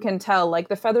face, you can tell like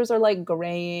the feathers are like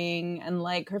graying and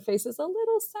like her face is a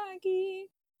little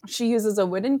saggy. She uses a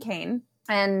wooden cane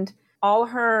and all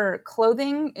her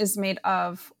clothing is made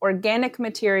of organic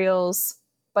materials,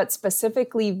 but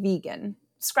specifically vegan.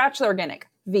 Scratch the organic,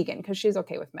 vegan, because she's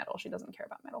okay with metal. She doesn't care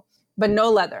about metal. But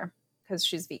no leather, because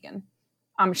she's vegan.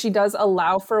 She does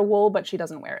allow for wool, but she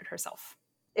doesn't wear it herself.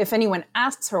 If anyone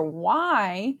asks her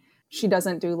why she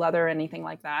doesn't do leather or anything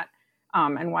like that,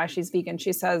 and why she's vegan,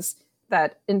 she says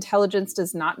that intelligence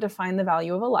does not define the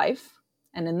value of a life.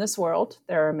 And in this world,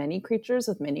 there are many creatures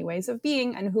with many ways of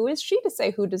being. And who is she to say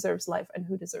who deserves life and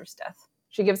who deserves death?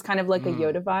 She gives kind of like a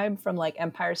Yoda vibe from like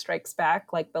Empire Strikes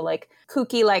Back, like the like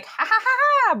kooky, like ha ha ha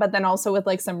ha, but then also with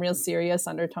like some real serious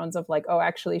undertones of like, oh,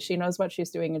 actually, she knows what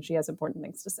she's doing and she has important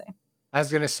things to say. I was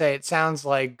going to say, it sounds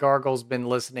like Gargle's been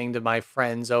listening to my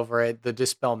friends over at the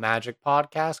Dispel Magic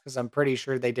podcast, because I'm pretty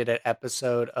sure they did an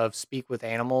episode of Speak with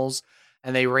Animals,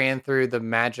 and they ran through the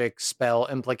magic spell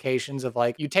implications of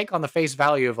like, you take on the face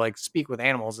value of like Speak with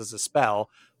Animals as a spell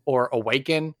or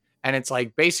Awaken, and it's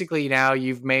like basically now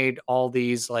you've made all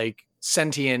these like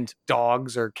sentient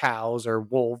dogs or cows or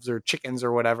wolves or chickens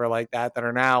or whatever like that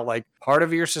are now like part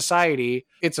of your society.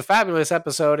 It's a fabulous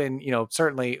episode, and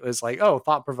certainly it was like, oh,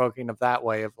 thought-provoking of that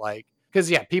way of like, because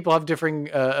yeah, people have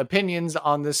differing opinions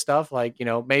on this stuff. Like,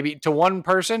 maybe to one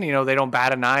person, they don't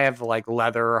bat an eye of like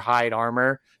leather or hide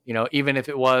armor, even if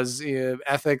it was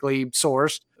ethically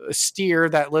sourced. A steer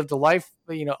that lived a life,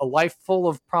 a life full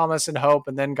of promise and hope,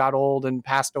 and then got old and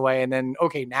passed away, and then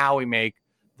okay, now we make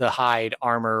the hide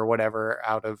armor or whatever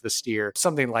out of the steer,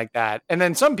 something like that. And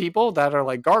then some people that are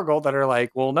like Gargle that are like,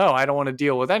 well, no, I don't want to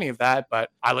deal with any of that, but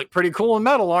I look pretty cool in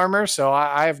metal armor, so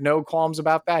I have no qualms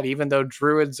about that. Even though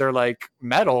druids are like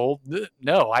metal,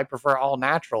 no, I prefer all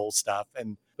natural stuff.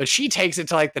 But she takes it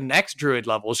to like the next druid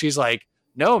level. She's like,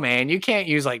 no, man, you can't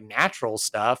use like natural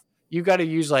stuff. You got to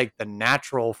use like the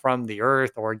natural from the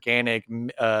earth, organic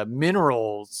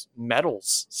minerals,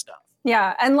 metals stuff.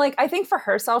 Yeah, and like I think for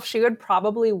herself, she would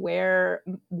probably wear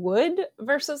wood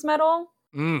versus metal.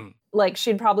 Like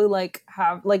she'd probably like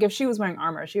have like if she was wearing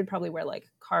armor, she would probably wear like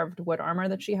carved wood armor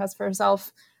that she has for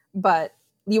herself. But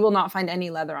you will not find any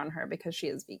leather on her because she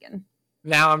is vegan.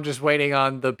 Now I'm just waiting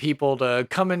on the people to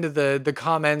come into the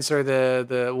comments or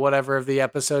the whatever of the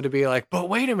episode to be like, but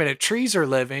wait a minute, trees are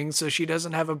living, so she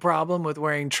doesn't have a problem with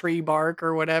wearing tree bark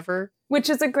or whatever. Which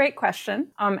is a great question.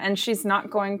 And she's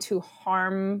not going to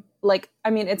harm, like,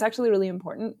 I mean, it's actually really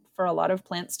important for a lot of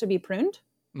plants to be pruned.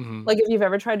 Mm-hmm. Like if you've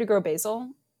ever tried to grow basil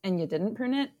and you didn't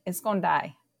prune it, it's going to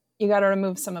die. You got to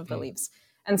remove some of the leaves.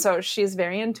 And so she's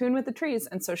very in tune with the trees.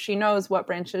 And so she knows what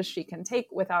branches she can take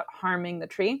without harming the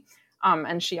tree.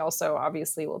 And she also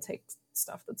obviously will take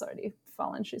stuff that's already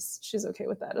fallen. She's okay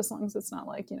with that as long as it's not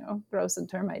like, gross and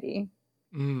termite-y.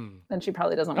 Then she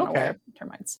probably doesn't want to wear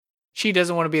termites. She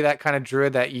doesn't want to be that kind of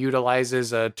druid that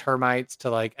utilizes termites to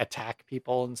like attack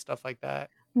people and stuff like that.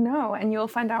 No, and you'll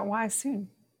find out why soon.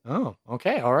 Oh,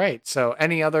 okay. All right. So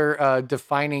any other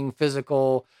defining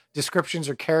physical descriptions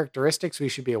or characteristics we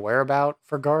should be aware about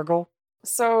for Gargle?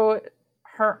 So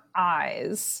her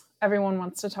eyes. Everyone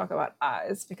wants to talk about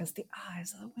eyes because the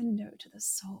eyes are the window to the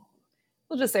soul.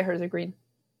 We'll just say hers are green.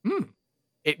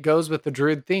 It goes with the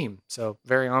druid theme, so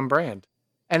very on brand.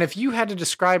 And if you had to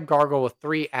describe Gargle with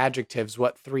 3 adjectives,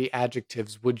 what 3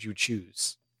 adjectives would you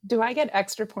choose? Do I get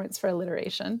extra points for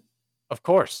alliteration? Of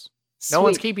course. Sweet. No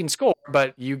one's keeping score,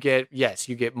 but you get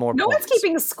more No points. one's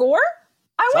keeping score?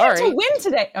 I wanted to win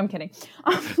today. I'm kidding.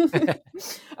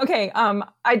 Okay,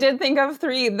 I did think of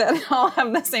 3 that all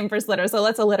have the same first letter, so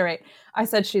let's alliterate. I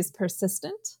said she's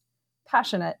persistent,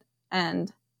 passionate,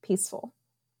 and peaceful.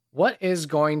 What is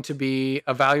going to be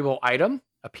a valuable item,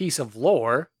 a piece of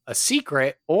lore, a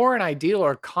secret, or an ideal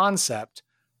or concept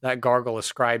that Gargle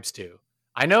ascribes to?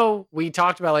 I know we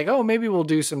talked about like, oh, maybe we'll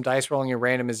do some dice rolling and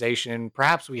randomization.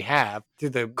 Perhaps we have through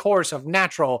the course of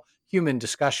natural human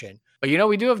discussion. But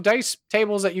we do have dice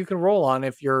tables that you can roll on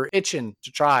if you're itching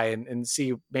to try and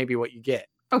see maybe what you get.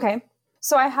 Okay.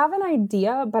 So I have an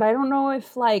idea, but I don't know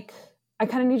if I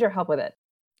kind of need your help with it.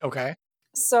 Okay.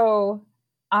 So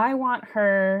I want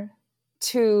her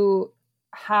to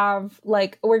have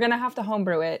we're going to have to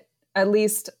homebrew it. At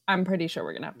least I'm pretty sure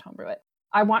we're going to have to homebrew it.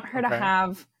 I want her to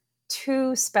have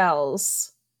 2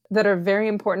 spells that are very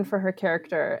important for her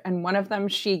character. And one of them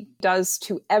she does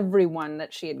to everyone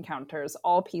that she encounters,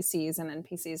 all PCs and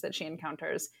NPCs that she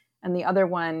encounters. And the other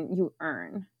one you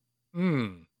earn.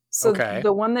 So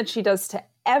the one that she does to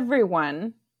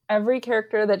everyone, every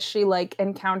character that she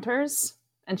encounters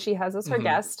and she has as her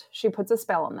guest, she puts a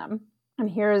spell on them. And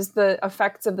here's the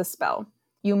effects of the spell.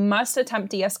 You must attempt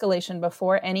de-escalation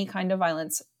before any kind of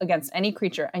violence against any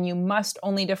creature, and you must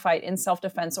only fight in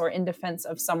self-defense or in defense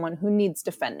of someone who needs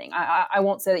defending. I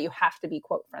won't say that you have to be,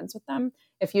 quote, friends with them.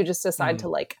 If you just decide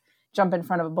to jump in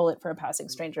front of a bullet for a passing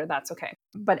stranger, that's okay.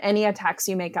 But any attacks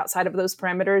you make outside of those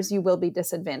parameters, you will be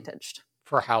disadvantaged.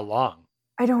 For how long?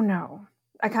 I don't know.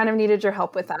 I kind of needed your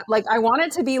help with that. I want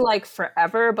it to be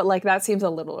forever, but that seems a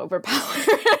little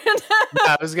overpowered.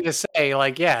 I was gonna say,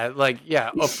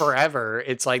 forever.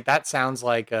 It's that sounds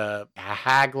like a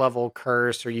hag level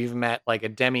curse, or you've met a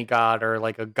demigod or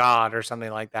a god or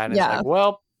something like that. And it's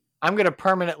well, I'm gonna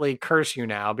permanently curse you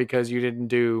now because you didn't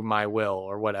do my will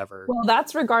or whatever. Well,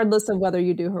 that's regardless of whether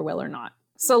you do her will or not.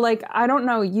 So I don't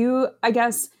know. I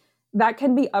guess that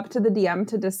can be up to the DM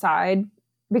to decide.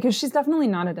 Because she's definitely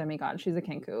not a demigod. She's a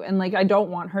kenku. And I don't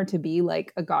want her to be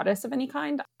a goddess of any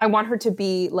kind. I want her to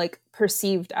be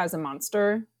perceived as a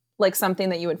monster, something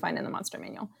that you would find in the monster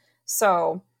manual.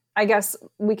 So I guess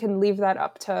we can leave that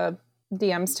up to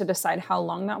DMs to decide how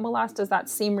long that will last. Does that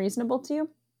seem reasonable to you?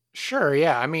 Sure,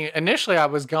 yeah. I mean, initially I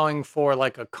was going for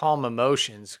a calm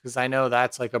emotions because I know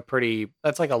that's a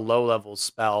low level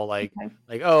spell.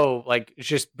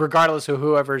 Just regardless of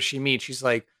whoever she meets, she's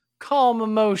calm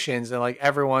emotions, and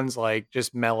everyone's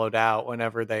just mellowed out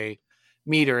whenever they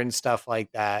meet her and stuff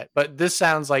like that. But this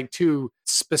sounds too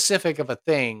specific of a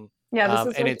thing. Yeah,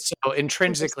 this is and it's so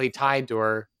intrinsically tied to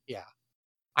her. Yeah.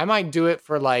 I might do it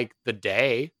for the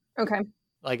day. Okay.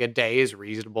 A day is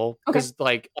reasonable because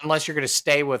unless you're going to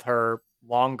stay with her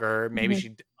longer, maybe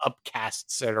she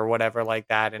upcasts it or whatever like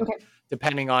that. And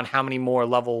depending on how many more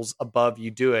levels above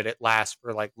you do it, it lasts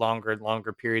for longer and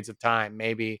longer periods of time.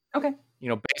 Maybe,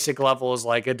 basic level is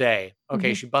a day.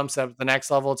 Okay. She bumps up to the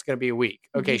next level. It's going to be a week.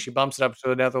 Okay. She bumps it up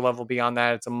to another level beyond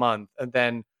that. It's a month. And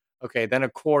then, then a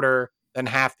quarter, then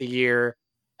half the year,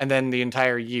 and then the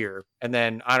entire year. And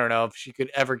then I don't know if she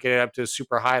could ever get it up to a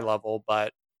super high level,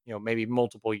 but maybe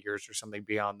multiple years or something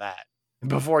beyond that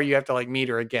before you have to meet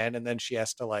her again. And then she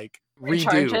has to redo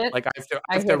it.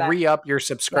 I have to re-up your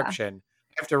subscription.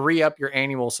 Yeah. I have to re-up your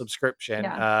annual subscription,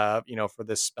 for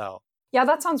this spell. Yeah,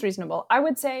 that sounds reasonable. I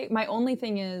would say my only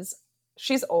thing is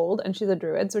she's old and she's a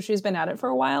druid, so she's been at it for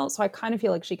a while. So I kind of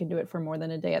feel like she can do it for more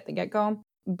than a day at the get-go.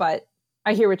 But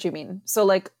I hear what you mean. So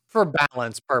For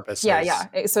balance purposes. Yeah.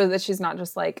 So that she's not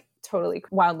just like totally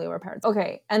wildly overpowered.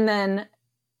 Okay. And then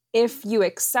if you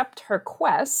accept her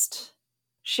quest,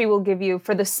 she will give you,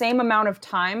 for the same amount of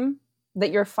time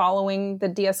that you're following the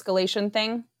de-escalation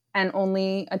thing and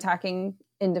only attacking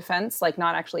in defense, like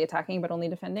not actually attacking, but only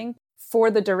defending,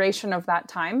 for the duration of that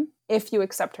time, if you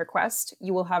accept her quest,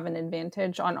 you will have an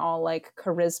advantage on all like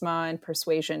charisma and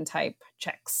persuasion type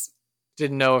checks.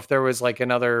 Didn't know if there was like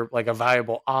another, like a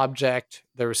valuable object,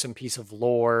 there was some piece of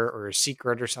lore or a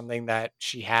secret or something that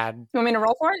she had. You want me to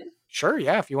roll for it? Sure,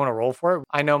 yeah, if you want to roll for it.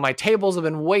 I know my tables have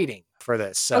been waiting for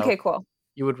this. So okay, cool.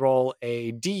 You would roll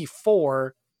a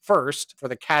D4 first for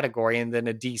the category and then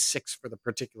a D6 for the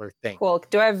particular thing. Cool.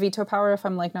 Do I have veto power if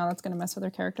I'm like, no, that's going to mess with her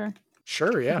character?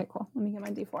 Sure, yeah. Okay, cool. Let me get my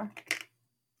D4. All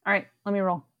right, let me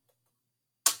roll.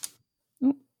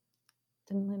 Oop.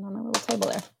 Didn't land on my little table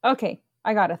there. Okay,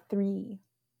 I got a 3.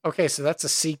 Okay, so that's a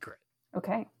secret.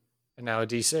 Okay. And now a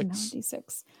D6. Now a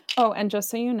D6. Oh, and just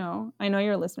so you know, I know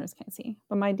your listeners can't see,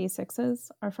 but my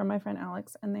D6s are from my friend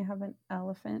Alex, and they have an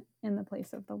elephant in the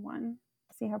place of the 1.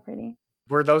 See how pretty?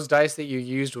 Were those dice that you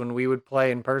used when we would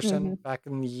play in person back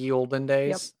in the ye olden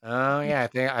days? Yep. Oh, yeah.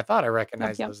 I thought I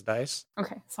recognized those dice.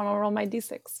 Okay, so I'm going to roll my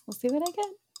D6. We'll see what I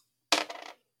get.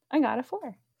 I got a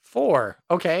 4. 4.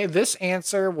 Okay, this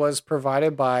answer was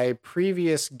provided by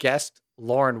previous guest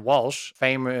Lauren Walsh,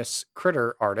 famous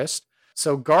critter artist.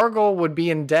 So Gargle would be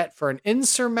in debt for an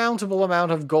insurmountable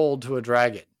amount of gold to a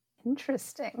dragon.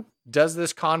 Interesting. Does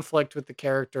this conflict with the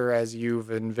character as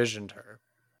you've envisioned her?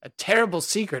 A terrible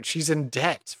secret. She's in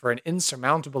debt for an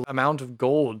insurmountable amount of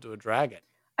gold to a dragon.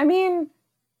 I mean,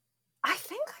 I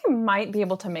think I might be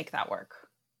able to make that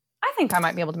work.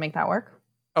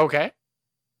 Okay.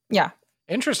 Yeah.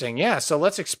 Interesting. Yeah. So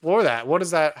let's explore that. What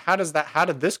is that? How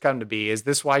did this come to be? Is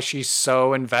this why she's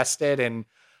so invested in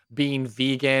being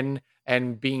vegan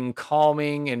and being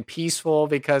calming and peaceful?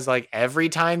 Because like every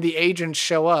time the agents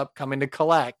show up coming to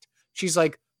collect, she's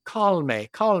like, call me.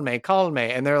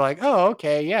 And they're like, oh,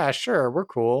 okay. Yeah, sure. We're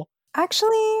cool.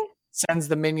 Actually, sends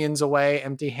the minions away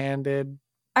empty handed.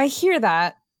 I hear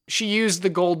that. She used the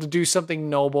gold to do something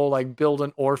noble, like build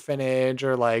an orphanage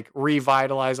or like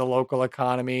revitalize a local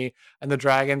economy. And the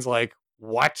dragon's like,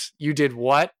 what? You did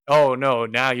what? Oh, no,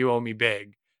 now you owe me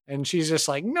big. And she's just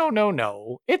like,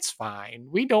 no, it's fine.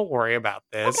 We don't worry about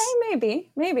this. Okay,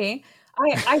 maybe.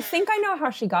 I think I know how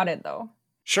she got it, though.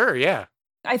 Sure, yeah.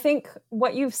 I think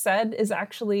what you've said is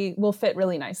actually will fit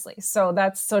really nicely. So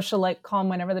she'll like calm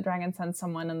whenever the dragon sends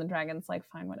someone and the dragon's like,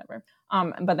 fine, whatever.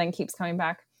 But then keeps coming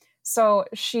back. So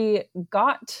she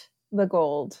got the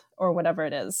gold or whatever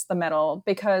it is, the metal,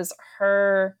 because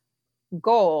her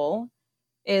goal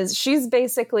is she's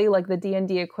basically like the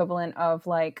D&D equivalent of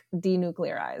like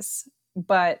denuclearize,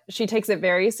 but she takes it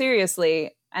very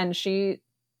seriously. And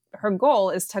her goal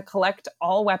is to collect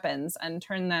all weapons and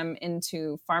turn them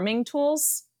into farming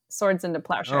tools, swords into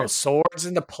plowshares. Oh, swords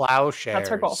into plowshares. That's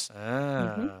her goal.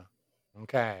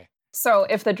 Okay. So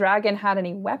if the dragon had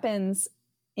any weapons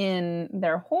in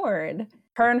their hoard,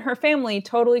 her and her family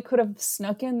totally could have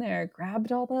snuck in there,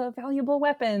 grabbed all the valuable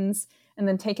weapons, and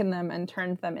then taken them and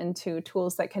turned them into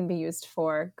tools that can be used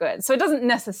for good. So it doesn't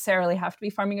necessarily have to be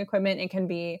farming equipment. It can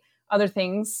be other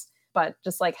things, but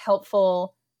just like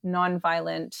helpful,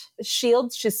 non-violent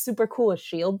shields. She's super cool with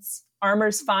shields.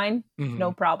 Armor's fine.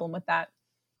 No problem with that.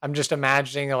 I'm just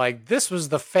imagining like this was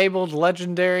the fabled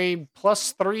legendary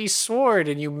 +3 sword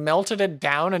and you melted it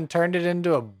down and turned it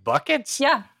into a bucket?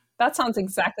 Yeah, that sounds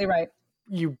exactly right.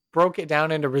 You broke it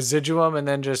down into residuum and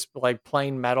then just like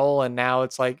plain metal, and now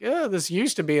it's like, this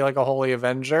used to be like a holy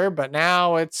avenger, but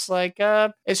now it's like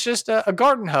it's just a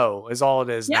garden hoe is all it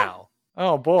is now.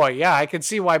 Oh boy, yeah, I could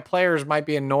see why players might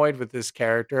be annoyed with this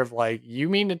character of like, you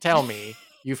mean to tell me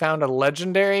you found a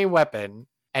legendary weapon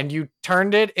and you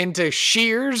turned it into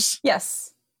shears?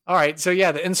 Yes. All right, so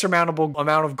yeah, the insurmountable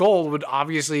amount of gold would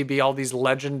obviously be all these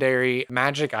legendary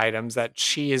magic items that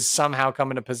she is somehow come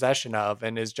into possession of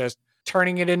and is just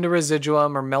turning it into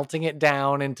residuum or melting it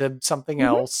down into something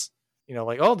else. You know,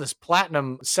 like, oh, this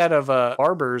platinum set of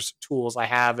barber's tools I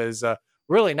have is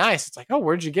really nice. It's like, oh,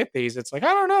 where'd you get these? It's like,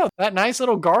 I don't know. That nice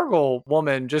little gargle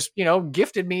woman just,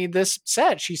 gifted me this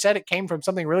set. She said it came from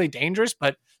something really dangerous,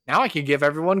 but now I can give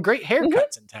everyone great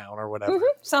haircuts in town or whatever.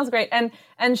 Sounds great. And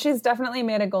she's definitely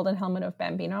made a golden helmet of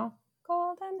Bambino.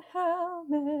 Golden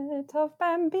helmet of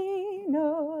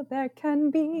Bambino, there can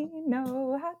be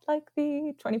no hat like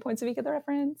thee. 20 points if you get the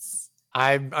reference.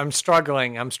 I'm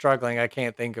struggling. I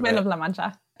can't think of Man it. of La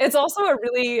Mancha. It's also a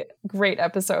really great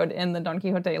episode in the Don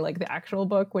Quixote, like the actual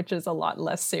book, which is a lot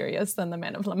less serious than the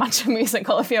Man of La Mancha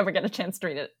musical, if you ever get a chance to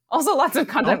read it. Also, lots of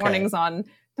content warnings on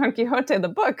Don Quixote, the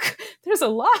book, there's a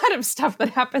lot of stuff that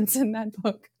happens in that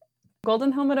book.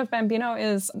 Golden Helmet of Bambino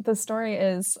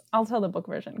I'll tell the book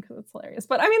version because it's hilarious.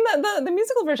 But I mean, the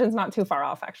musical version is not too far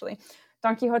off, actually.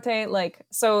 Don Quixote,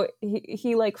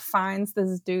 he finds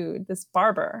this dude, this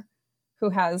barber,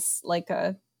 who has like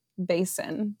a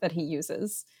basin that he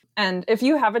uses. And if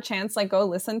you have a chance, go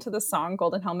listen to the song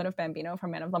Golden Helmet of Bambino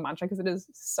from Man of La Mancha, because it is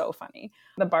so funny.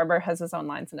 The barber has his own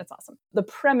lines and it's awesome. The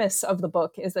premise of the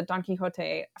book is that Don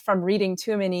Quixote, from reading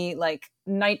too many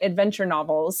night adventure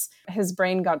novels, his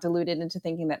brain got diluted into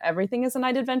thinking that everything is a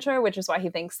night adventure, which is why he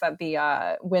thinks that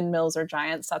the windmills are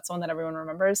giants. That's one that everyone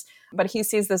remembers. But he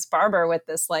sees this barber with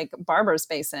this barber's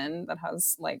basin that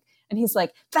has and he's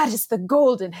like, that is the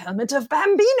Golden Helmet of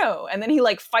Bambino. And then he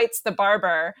fights the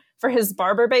barber for his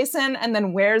barber basin and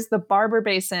then wears the barber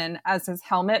basin as his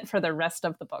helmet for the rest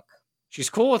of the book. She's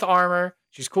cool with armor.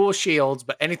 She's cool with shields,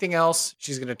 but anything else,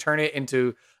 she's going to turn it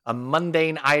into a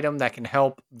mundane item that can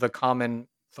help the common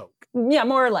folk. Yeah,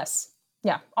 more or less.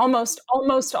 Yeah, almost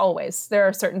always. There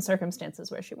are certain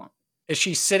circumstances where she won't. Is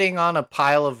she sitting on a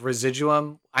pile of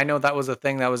residuum? I know that was a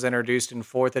thing that was introduced in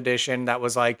 4th edition that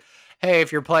was like, hey,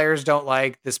 if your players don't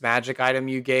like this magic item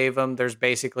you gave them, there's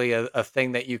basically a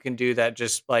thing that you can do that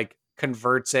just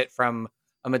converts it from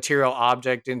a material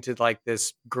object into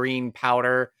this green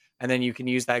powder. And then you can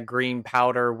use that green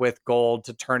powder with gold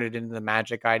to turn it into the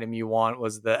magic item you want,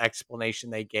 was the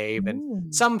explanation they gave.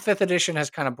 And some 5th edition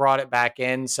has kind of brought it back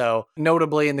in. So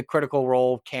notably in the Critical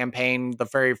Role campaign, the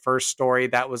very first story,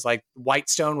 that was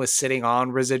Whitestone was sitting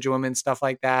on residuum and stuff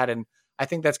like that. And I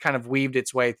think that's kind of weaved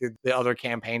its way through the other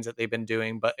campaigns that they've been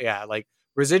doing. But yeah,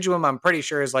 residuum, I'm pretty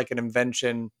sure is an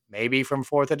invention, maybe from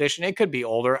 4th edition. It could be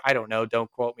older. I don't know.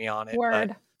 Don't quote me on it. Word.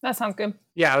 But that sounds good.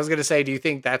 yeah, I was going to say, do you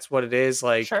think that's what it is?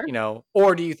 Sure.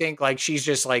 Or do you think she's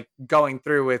just going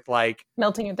through with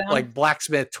melting it down,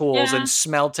 blacksmith tools and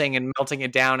smelting and melting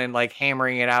it down and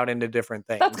hammering it out into different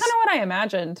things? That's kind of what I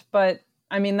imagined, but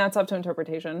I mean, that's up to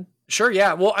interpretation. Sure,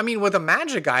 yeah. Well, I mean, with a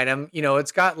magic item,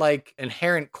 it's got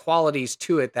inherent qualities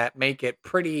to it that make it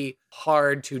pretty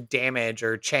hard to damage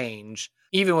or change,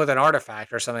 even with an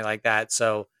artifact or something like that.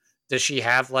 So does she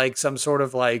have some sort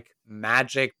of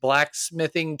magic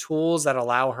blacksmithing tools that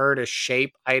allow her to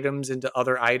shape items into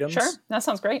other items? Sure, that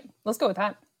sounds great. Let's go with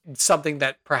that. Something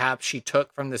that perhaps she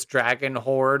took from this dragon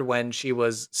horde when she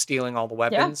was stealing all the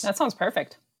weapons? Yeah, that sounds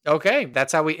perfect. Okay,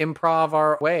 that's how we improv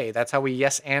our way. That's how we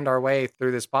yes and our way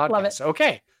through this podcast. Love it.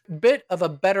 Okay, bit of a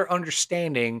better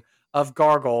understanding of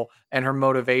Gargle and her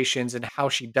motivations and how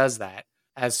she does that,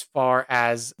 as far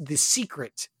as the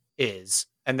secret is,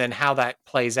 and then how that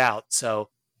plays out. So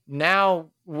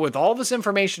now, with all this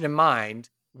information in mind,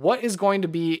 what is going to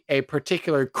be a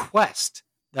particular quest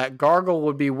that Gargle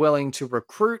would be willing to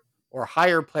recruit or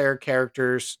hire player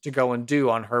characters to go and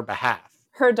do on her behalf?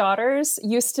 Her daughters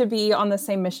used to be on the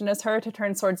same mission as her to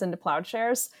turn swords into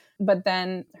plowshares, but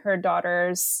then her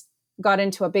daughters got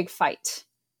into a big fight.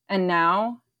 And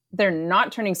now they're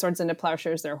not turning swords into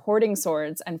plowshares, they're hoarding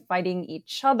swords and fighting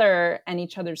each other and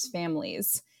each other's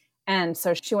families. And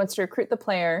so she wants to recruit the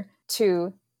player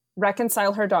to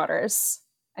reconcile her daughters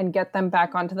and get them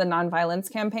back onto the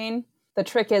nonviolence campaign. The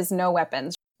trick is no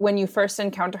weapons. When you first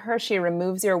encounter her, she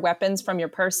removes your weapons from your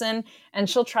person, and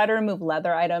she'll try to remove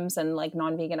leather items and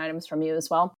non-vegan items from you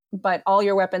as well. But all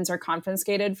your weapons are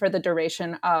confiscated for the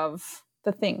duration of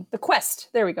the quest.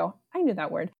 There we go. I knew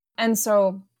that word. And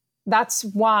so that's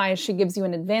why she gives you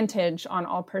an advantage on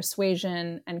all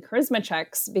persuasion and charisma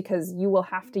checks, because you will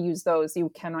have to use those.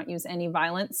 You cannot use any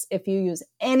violence. If you use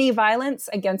any violence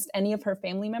against any of her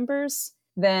family members,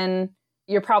 then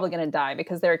you're probably going to die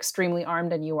because they're extremely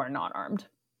armed and you are not armed.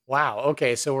 Wow.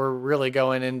 Okay. So we're really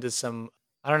going into some,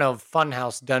 I don't know,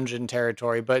 funhouse dungeon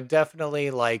territory, but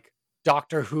definitely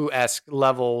Doctor Who-esque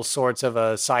level sorts of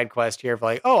a side quest here of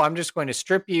oh, I'm just going to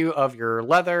strip you of your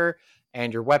leather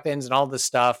and your weapons and all this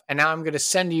stuff. And now I'm going to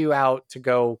send you out to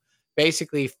go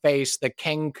basically face the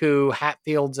Kenku,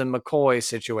 Hatfields, and McCoy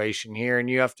situation here. And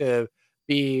you have to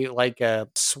be a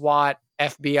SWAT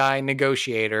FBI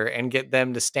negotiator and get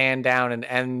them to stand down and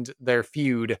end their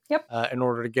feud in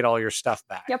order to get all your stuff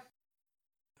back. Yep.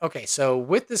 Okay, so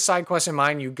with this side quest in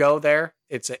mind, you go there.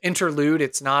 It's an interlude.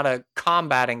 It's not a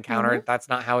combat encounter. Mm-hmm. That's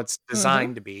not how it's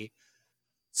designed to be.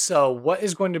 So what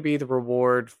is going to be the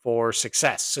reward for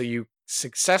success? So you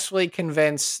successfully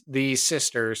convince these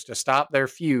sisters to stop their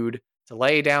feud, to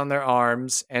lay down their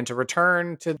arms, and to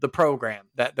return to the program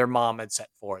that their mom had set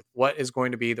forth. What is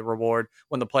going to be the reward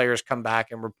when the players come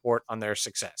back and report on their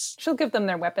success? She'll give them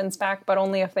their weapons back, but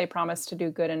only if they promise to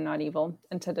do good and not evil,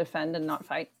 and to defend and not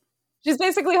fight. She's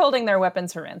basically holding their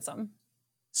weapons for ransom.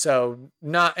 So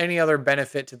not any other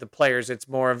benefit to the players. It's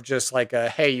more of just like a,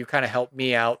 hey, you kind of helped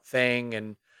me out thing,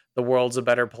 and the world's a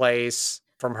better place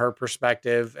from her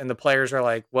perspective. And the players are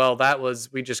like, well,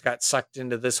 we just got sucked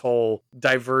into this whole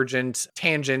divergent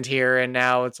tangent here. And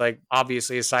now it's like,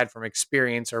 obviously, aside from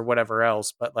experience or whatever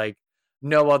else, but like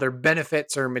no other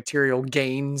benefits or material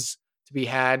gains to be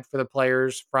had for the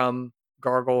players from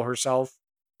Gargle herself.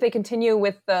 They continue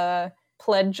with the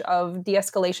pledge of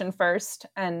de-escalation first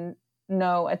and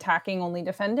no attacking, only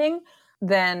defending,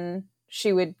 then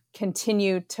she would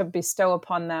continue to bestow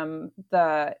upon them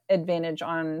the advantage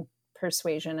on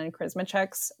persuasion and charisma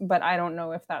checks. But I don't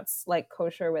know if that's like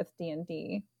kosher with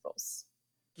D&D rules.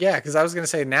 Yeah, because I was going to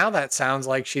say, now that sounds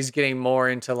like she's getting more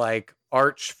into like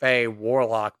Archfey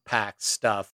Warlock Pact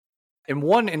stuff. In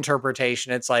one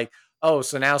interpretation, it's like, oh,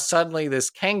 so now suddenly this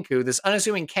Kenku, this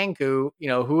unassuming Kenku,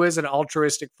 who is an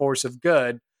altruistic force of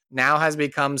good, now has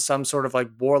become some sort of like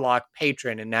warlock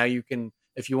patron. And now you can,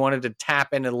 if you wanted to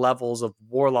tap into levels of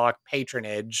warlock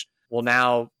patronage, well,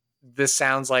 now this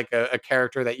sounds like a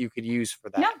character that you could use for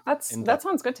that. Yeah, that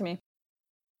sounds good to me.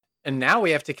 And now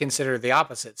we have to consider the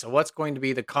opposite. So what's going to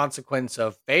be the consequence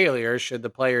of failure should the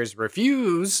players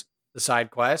refuse the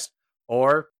side quest,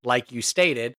 or, like you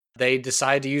stated, they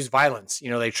decide to use violence?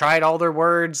 They tried all their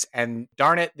words, and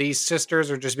darn it, these sisters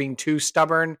are just being too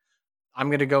stubborn. I'm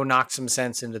going to go knock some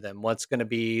sense into them. What's going to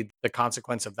be the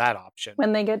consequence of that option?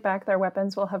 When they get back, their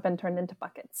weapons will have been turned into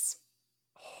buckets.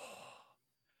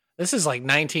 This is like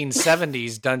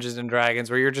 1970s Dungeons and Dragons,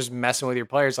 where you're just messing with your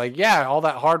players. Like, yeah, all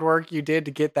that hard work you did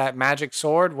to get that magic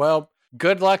sword. Well,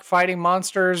 good luck fighting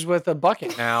monsters with a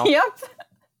bucket now. Yep.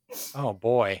 Oh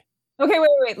boy. Okay,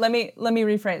 wait. Let me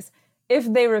rephrase.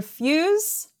 If they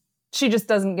refuse, she just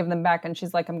doesn't give them back, and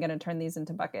she's like, I'm going to turn these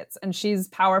into buckets. And she's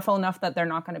powerful enough that they're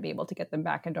not going to be able to get them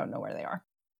back and don't know where they are.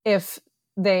 If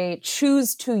they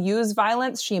choose to use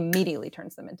violence, she immediately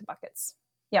turns them into buckets.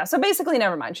 Yeah, so basically,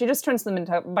 never mind. She just turns them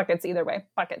into buckets either way.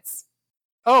 Buckets.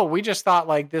 Oh, we just thought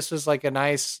like this was like a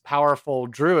nice, powerful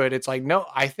druid. It's like, no,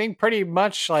 I think pretty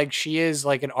much like she is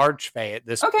like an archfey at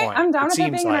this point. Okay, I'm down with her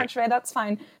being an archfey. That's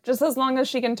fine. Just as long as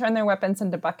she can turn their weapons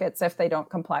into buckets if they don't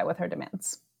comply with her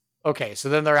demands. Okay, so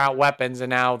then they're out weapons, and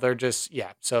now they're just,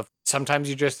 yeah. So sometimes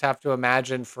you just have to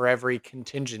imagine for every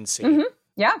contingency. Mm-hmm.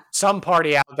 Yeah. Some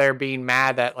party out there being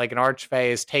mad that like an archfey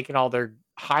is taking all their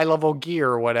high-level gear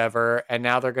or whatever, and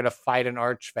now they're going to fight an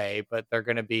archfey, but they're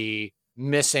going to be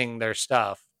missing their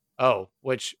stuff. Oh,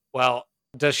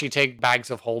 does she take bags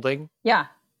of holding? Yeah.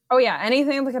 Oh, yeah.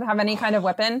 Anything that could have any kind of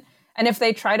weapon. And if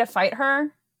they try to fight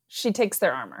her, she takes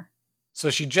their armor. So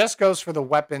she just goes for the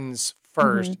weapons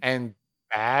first and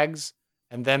bags,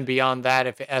 and then beyond that,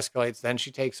 if it escalates, then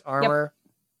she takes armor.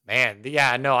 Yep. Man,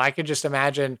 yeah, no, I could just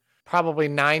imagine probably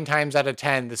 9 times out of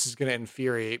 10, this is going to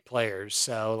infuriate players.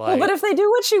 So, like, well, but if they do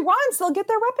what she wants, they'll get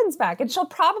their weapons back, and she'll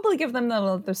probably give them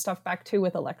their stuff back too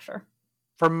with a lecture.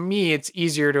 For me, it's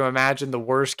easier to imagine the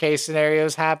worst case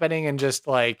scenarios happening and just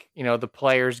like, the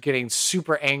players getting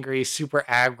super angry, super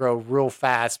aggro real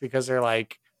fast because they're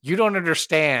like, you don't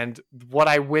understand what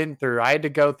I went through. I had to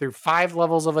go through 5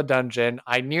 levels of a dungeon.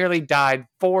 I nearly died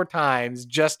 4 times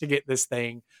just to get this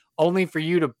thing, only for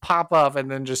you to pop up and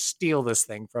then just steal this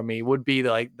thing from me, would be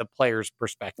like the player's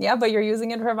perspective. Yeah, but you're using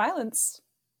it for violence.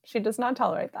 She does not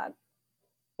tolerate that.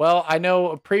 Well, I know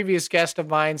a previous guest of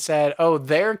mine said,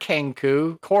 their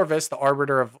Kenku, Corvus, the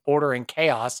Arbiter of Order and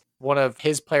Chaos, one of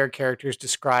his player characters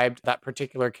described that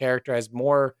particular character as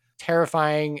more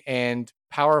terrifying and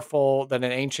powerful than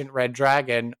an ancient red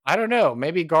dragon. I don't know.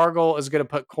 Maybe Gargle is going to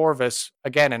put Corvus,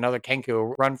 again, another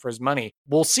Kenku, run for his money.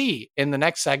 We'll see in the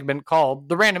next segment called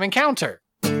The Random Encounter.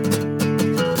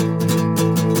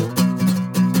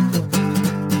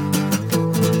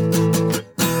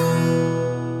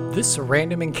 This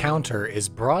random encounter is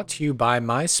brought to you by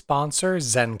my sponsor,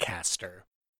 Zencastr.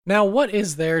 Now, what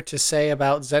is there to say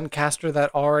about Zencastr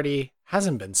that already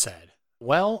hasn't been said?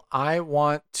 Well, I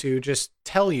want to just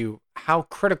tell you how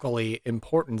critically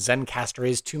important Zencastr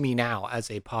is to me now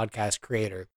as a podcast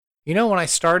creator. When I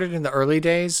started in the early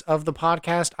days of the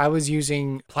podcast, I was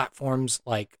using platforms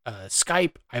like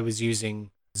Skype, I was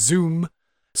using Zoom,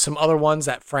 some other ones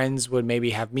that friends would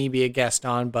maybe have me be a guest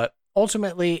on, but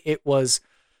ultimately it was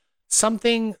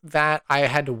something that I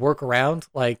had to work around,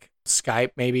 like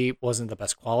Skype maybe wasn't the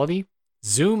best quality.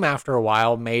 Zoom, after a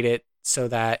while, made it so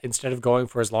that instead of going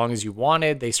for as long as you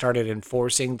wanted, they started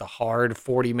enforcing the hard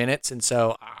 40 minutes. And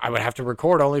so I would have to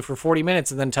record only for 40 minutes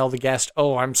and then tell the guest,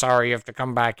 oh, I'm sorry, you have to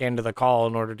come back into the call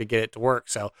in order to get it to work.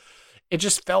 So it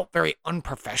just felt very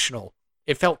unprofessional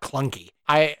it felt clunky.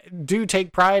 I do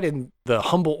take pride in the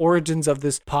humble origins of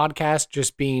this podcast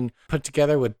just being put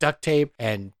together with duct tape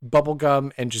and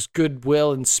bubblegum and just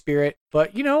goodwill and spirit.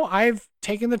 But, I've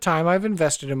taken the time, I've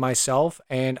invested in myself,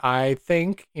 and I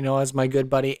think, as my good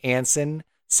buddy Anson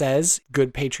says,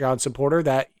 good Patreon supporter,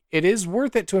 that it is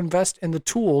worth it to invest in the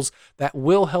tools that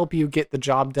will help you get the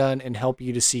job done and help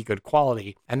you to see good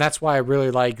quality. And that's why I really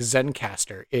like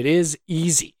Zencastr. It is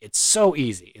easy. It's so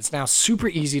easy. It's now super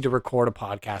easy to record a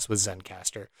podcast with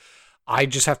Zencastr. I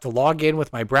just have to log in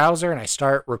with my browser and I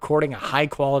start recording a high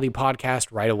quality podcast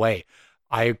right away.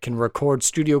 I can record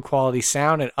studio quality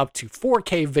sound and up to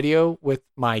 4K video with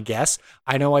my guests.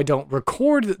 I know I don't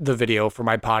record the video for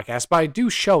my podcast, but I do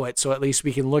show it so at least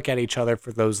we can look at each other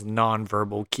for those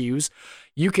nonverbal cues.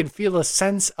 You can feel a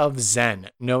sense of zen,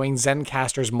 knowing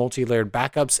Zencastr's multi-layered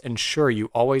backups ensure you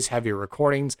always have your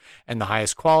recordings and the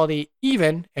highest quality,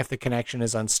 even if the connection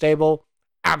is unstable.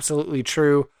 Absolutely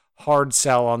true. Hard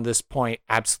sell on this point.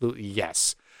 Absolutely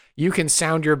yes. You can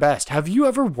sound your best. Have you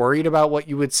ever worried about what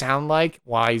you would sound like?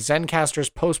 Why, Zencastr's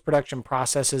post-production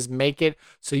processes make it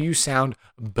so you sound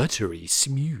buttery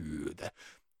smooth.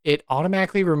 It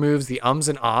automatically removes the ums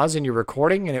and ahs in your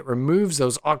recording, and it removes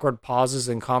those awkward pauses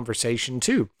in conversation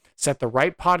too. Set the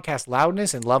right podcast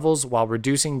loudness and levels while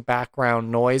reducing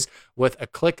background noise with a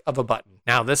click of a button.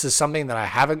 Now, this is something that I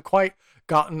haven't quite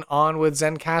gotten on with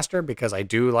Zencastr because I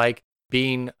do like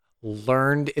being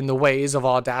learned in the ways of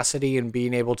Audacity and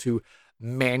being able to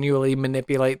manually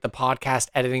manipulate the podcast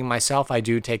editing myself. I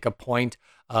do take a point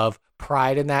of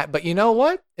pride in that. But you know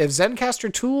what? If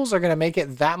Zencastr tools are going to make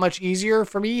it that much easier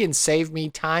for me and save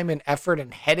me time and effort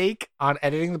and headache on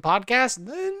editing the podcast,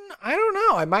 then I don't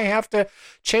know. I might have to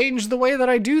change the way that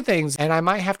I do things, and I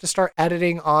might have to start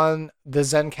editing on the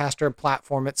Zencastr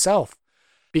platform itself.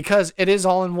 Because it is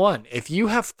all in one. If you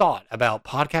have thought about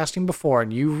podcasting before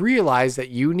and you realize that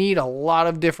you need a lot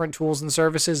of different tools and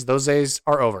services, those days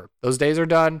are over. Those days are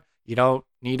done. You don't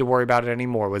need to worry about it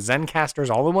anymore. With Zencastr's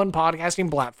all-in-one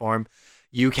podcasting platform,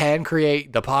 you can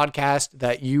create the podcast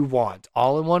that you want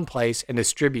all in one place and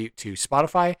distribute to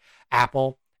Spotify,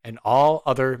 Apple, and all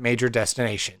other major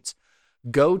destinations.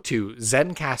 Go to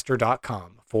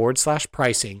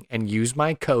zencastr.com/pricing and use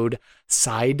my code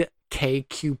SIDEKQ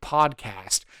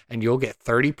podcast, and you'll get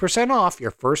 30% off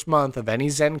your first month of any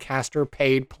Zencastr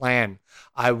paid plan.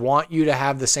 I want you to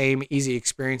have the same easy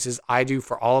experiences I do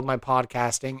for all of my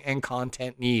podcasting and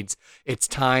content needs. It's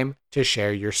time to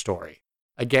share your story.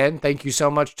 Again, thank you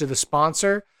so much to the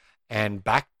sponsor, and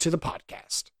back to the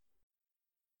podcast.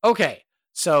 Okay.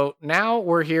 So now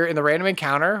we're here in the random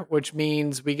encounter, which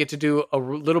means we get to do a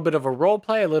little bit of a role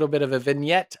play, a little bit of a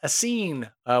vignette, a scene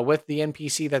with the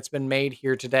NPC that's been made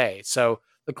here today. So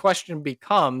the question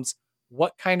becomes,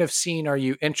 what kind of scene are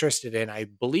you interested in? I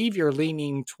believe you're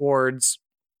leaning towards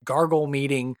Gargle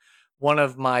meeting one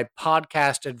of my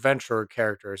podcast adventurer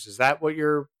characters. Is that what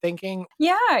you're thinking?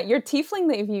 Yeah, your tiefling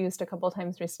that you've used a couple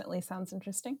times recently sounds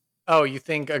interesting. Oh, you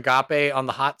think Agape on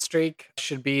the hot streak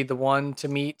should be the one to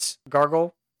meet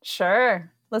Gargle?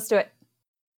 Sure. Let's do it.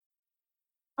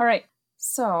 All right.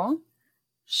 So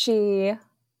she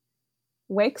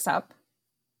wakes up,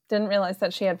 didn't realize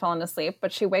that she had fallen asleep,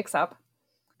 but she wakes up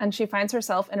and she finds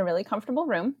herself in a really comfortable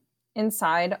room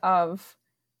inside of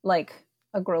like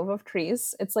a grove of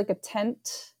trees. It's like a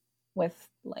tent with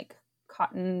like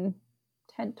cotton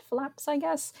tent flaps, I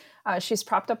guess. She's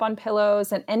propped up on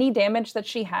pillows, and any damage that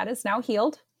she had is now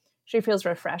healed. She feels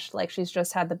refreshed, like she's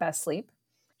just had the best sleep.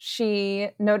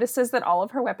 She notices that all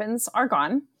of her weapons are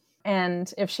gone,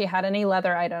 and if she had any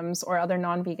leather items or other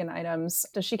non-vegan items,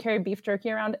 does she carry beef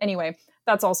jerky around? Anyway,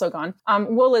 that's also gone.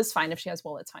 Wool is fine. If she has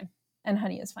wool, it's fine. And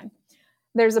honey is fine.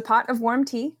 There's a pot of warm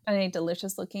tea and a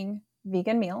delicious-looking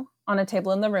vegan meal on a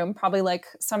table in the room, probably like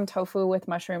some tofu with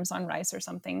mushrooms on rice or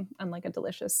something, and like a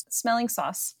delicious smelling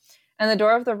sauce. And the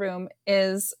door of the room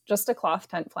is just a cloth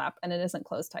tent flap, and it isn't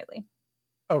closed tightly.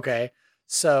 Okay,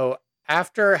 so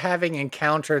after having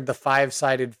encountered the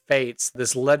five-sided fates,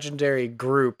 this legendary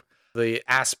group, the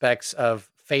aspects of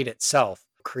fate itself,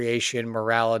 creation,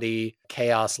 morality,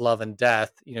 chaos, love, and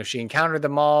death, she encountered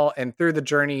them all, and through the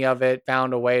journey of it,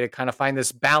 found a way to kind of find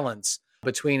this balance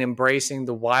between embracing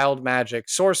the wild magic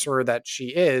sorcerer that she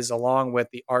is, along with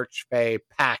the archfey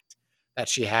pact that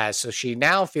she has. So she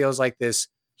now feels like this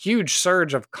huge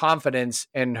surge of confidence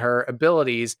in her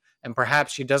abilities, and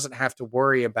perhaps she doesn't have to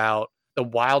worry about the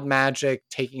wild magic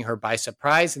taking her by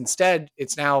surprise. Instead,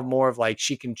 it's now more of like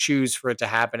she can choose for it to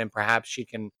happen, and perhaps she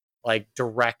can like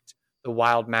direct the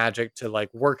wild magic to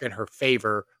like work in her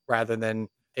favor rather than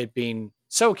it being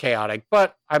so chaotic.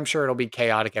 But I'm sure it'll be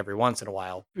chaotic every once in a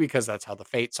while because that's how the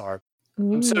fates are.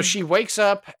 So she wakes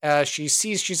up, she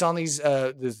sees she's on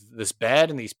this bed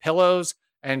and these pillows,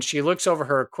 and she looks over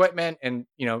her equipment, and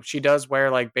she does wear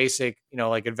like basic,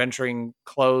 like adventuring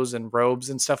clothes and robes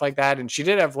and stuff like that. And she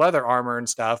did have leather armor and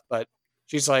stuff, but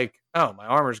she's like, oh, my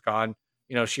armor's gone.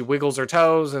 She wiggles her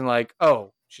toes and like,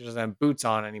 oh, she doesn't have boots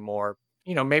on anymore.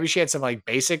 Maybe she had some like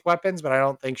basic weapons, but I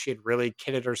don't think she had really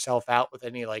kitted herself out with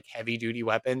any like heavy duty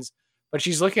weapons. But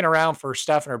she's looking around for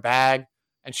stuff in her bag,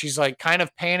 and she's like kind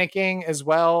of panicking as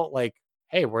well. Like,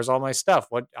 hey, where's all my stuff?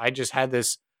 What? I just had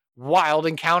this wild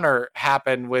encounter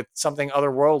happen with something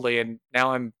otherworldly, and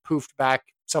now I'm poofed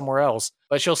back somewhere else.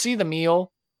 But she'll see the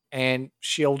meal, and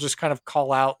she'll just kind of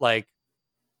call out like,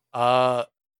 hello?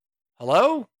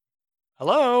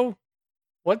 Hello?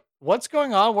 What's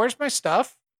going on? Where's my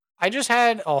stuff? I just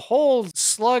had a whole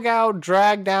slug out,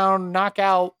 drag down,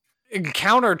 knockout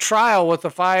encounter trial with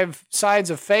the 5 sides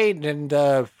of fate, and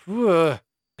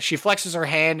she flexes her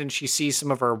hand and she sees some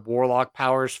of her warlock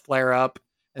powers flare up.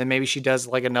 And then maybe she does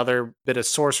like another bit of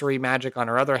sorcery magic on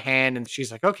her other hand, and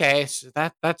she's like, okay, so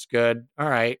that's good. All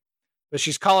right. But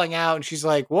she's calling out and she's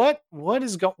like, where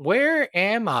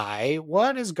am I?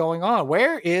 What is going on?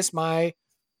 Where is my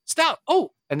stuff?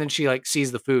 Oh, and then she like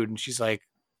sees the food and she's like,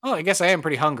 oh, I guess I am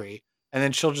pretty hungry. And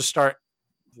then she'll just start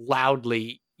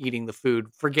loudly eating the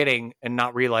food, forgetting and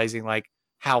not realizing like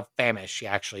how famished she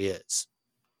actually is.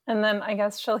 And then I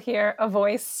guess she'll hear a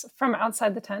voice from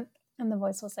outside the tent, and the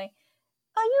voice will say,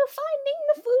 are you finding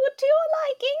the food to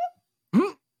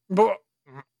your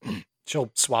liking?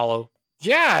 She'll swallow.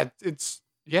 Yeah, it's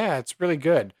really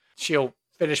good. She'll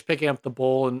finish picking up the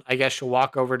bowl, and I guess she'll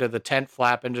walk over to the tent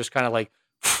flap and just kind of like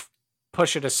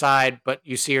push it aside. But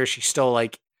you see her, she's still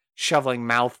like shoveling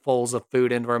mouthfuls of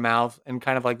food into her mouth and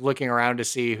kind of like looking around to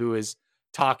see who is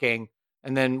talking.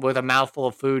 And then with a mouthful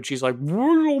of food, she's like,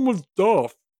 where's all my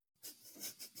stuff?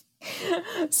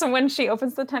 So when she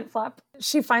opens the tent flap,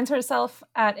 she finds herself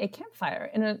at a campfire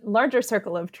in a larger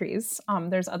circle of trees.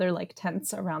 There's other like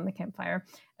tents around the campfire.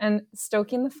 And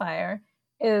stoking the fire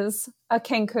is a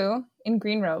Kenku in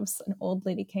green robes, an old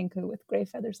lady Kenku with gray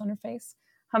feathers on her face,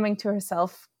 humming to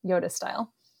herself Yoda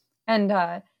style. And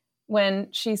when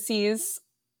she sees,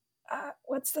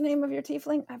 what's the name of your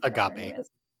tiefling? Agape.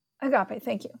 Agape,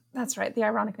 thank you. That's right, the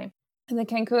ironic name. And the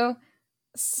Kenku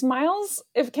smiles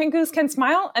if Kenkus can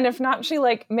smile, and if not, she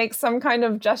like makes some kind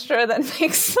of gesture that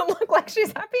makes it look like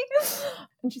she's happy.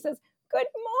 And she says, good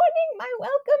morning, my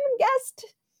welcome guest.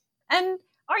 And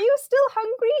are you still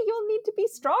hungry? You'll need to be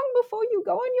strong before you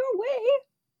go on your way.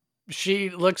 She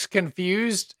looks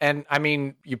confused, and I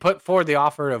mean, you put forward the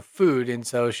offer of food, and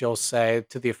so she'll say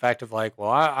to the effect of like,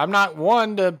 well, I'm not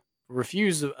one to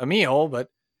refuse a meal, but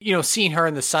seeing her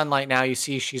in the sunlight now, you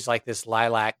see she's like this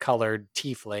lilac colored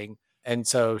tiefling. And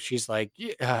so she's like,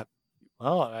 yeah,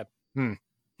 well,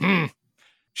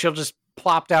 she'll just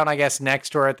plop down, I guess,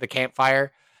 next to her at the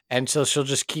campfire. And so she'll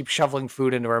just keep shoveling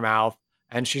food into her mouth.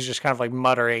 And she's just kind of like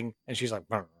muttering. And she's like,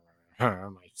 my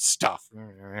stuff.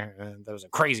 That was a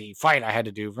crazy fight I had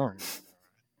to do.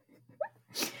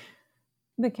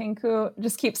 The Kenku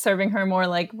just keeps serving her more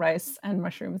like rice and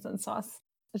mushrooms and sauce.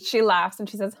 She laughs and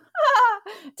she says,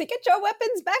 to get your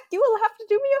weapons back, you will have to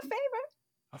do me a favor.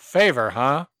 A favor,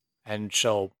 huh? And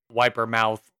she'll wipe her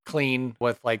mouth clean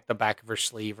with like the back of her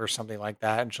sleeve or something like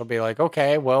that. And she'll be like,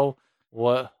 okay, well,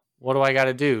 what do I got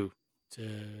to do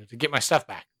to get my stuff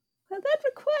back? Well, that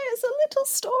requires a little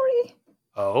story.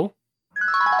 Oh?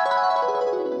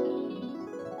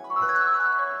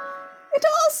 It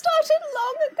all started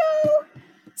long ago.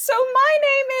 So my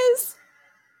name is...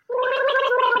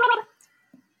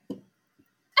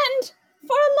 And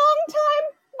for a long time,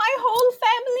 my whole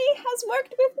family has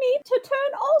worked with me to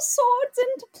turn all swords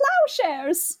into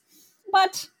plowshares.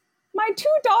 But my 2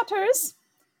 daughters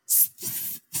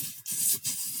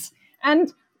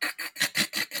and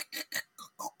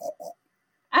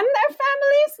their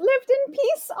families lived in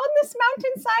peace on this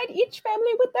mountainside, each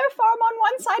family with their farm on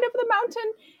one side of the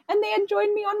mountain, and they had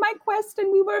joined me on my quest,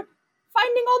 and we were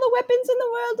finding all the weapons in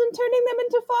the world and turning them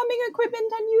into farming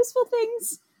equipment and useful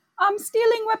things,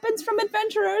 stealing weapons from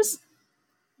adventurers.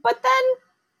 But then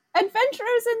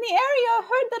adventurers in the area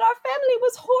heard that our family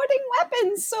was hoarding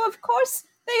weapons, so of course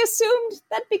they assumed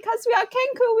that because we are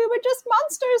Kenku, we were just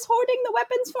monsters hoarding the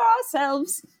weapons for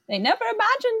ourselves. They never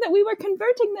imagined that we were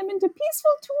converting them into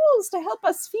peaceful tools to help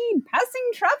us feed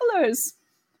passing travelers.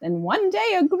 Then one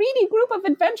day, a greedy group of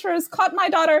adventurers caught my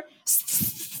daughter by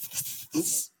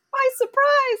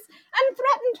surprise and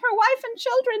threatened her wife and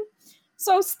children.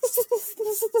 So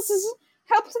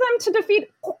helped them to defeat...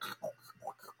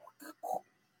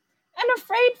 And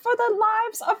afraid for the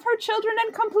lives of her children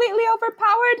and completely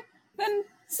overpowered, then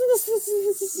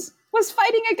was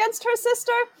fighting against her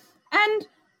sister, and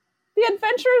the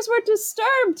adventurers were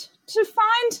disturbed to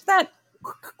find that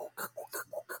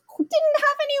didn't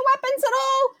have any weapons at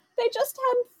all. They just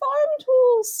had farm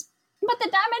tools. But the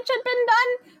damage had been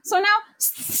done, so now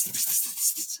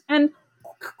and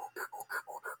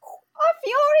are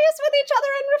furious with each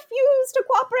other and refuse to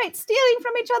cooperate, stealing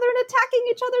from each other and attacking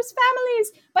each other's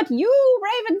families. But you,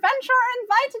 brave adventurer, are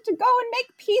invited to go and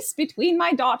make peace between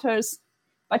my daughters.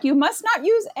 But you must not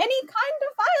use any kind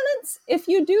of violence. If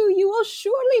you do, you will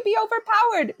surely be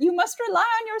overpowered. You must rely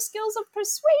on your skills of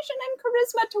persuasion and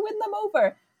charisma to win them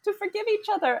over, to forgive each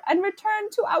other, and return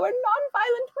to our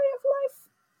non-violent way of life.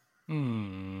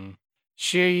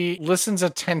 She listens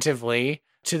attentively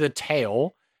to the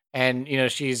tale, and,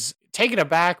 she's taken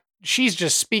aback. She's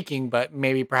just speaking, but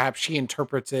maybe perhaps she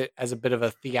interprets it as a bit of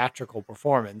a theatrical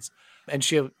performance. And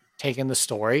she'll take in the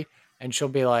story, and she'll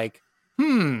be like,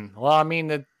 well, I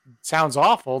mean, it sounds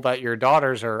awful that your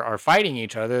daughters are fighting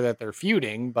each other, that they're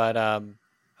feuding, but I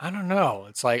don't know.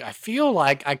 It's like, I feel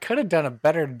like I could have done a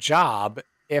better job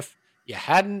if you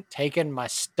hadn't taken my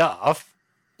stuff.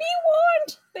 Be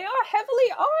warned! They are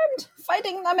heavily armed.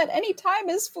 Fighting them at any time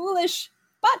is foolish.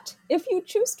 But if you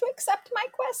choose to accept my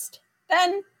quest,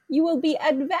 then you will be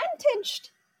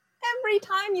advantaged every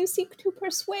time you seek to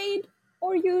persuade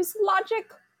or use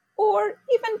logic or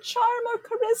even charm or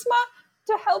charisma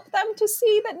to help them to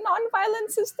see that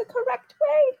nonviolence is the correct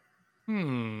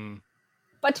way.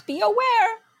 But be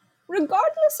aware,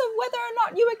 regardless of whether or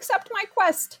not you accept my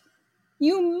quest,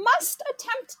 you must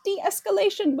attempt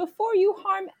de-escalation before you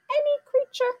harm any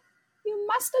creature. You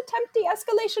must attempt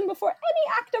de-escalation before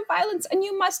any act of violence, and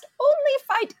you must only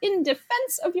fight in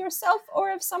defense of yourself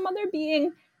or of some other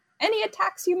being. Any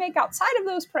attacks you make outside of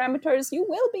those parameters, you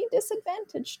will be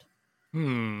disadvantaged.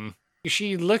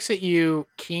 She looks at you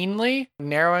keenly,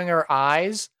 narrowing her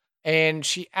eyes, and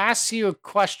she asks you a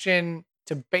question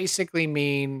to basically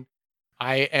mean,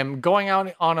 I am going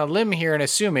out on a limb here and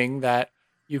assuming that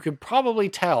you could probably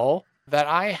tell that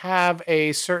I have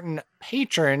a certain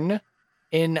patron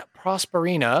in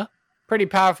Prosperina, pretty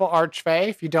powerful archfey,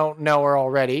 if you don't know her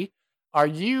already. Do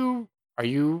you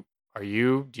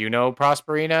know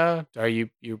Prosperina? Are you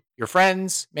your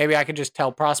friends? Maybe I could just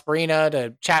tell Prosperina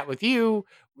to chat with you.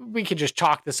 We could just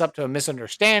chalk this up to a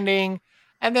misunderstanding.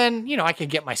 And then, I could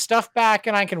get my stuff back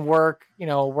and I can work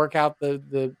out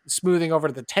the smoothing over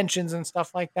the tensions and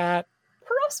stuff like that.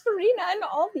 Prosperina and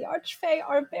all the archfey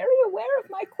are very aware of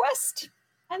my quest,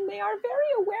 and they are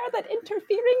very aware that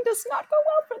interfering does not go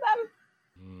well for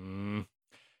them.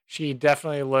 She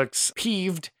definitely looks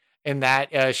peeved in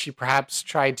that she perhaps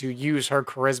tried to use her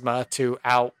charisma to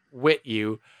outwit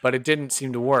you, but it didn't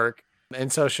seem to work.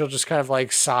 And so she'll just kind of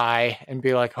like sigh and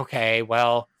be like, okay,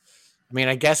 well, I mean,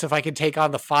 I guess if I could take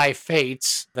on the 5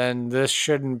 fates, then this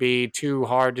shouldn't be too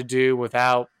hard to do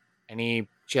without any.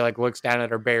 She like looks down at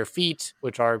her bare feet,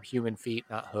 which are human feet,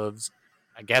 not hooves.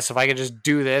 I guess if I could just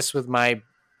do this with my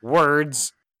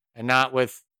words and not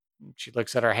with. She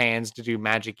looks at her hands to do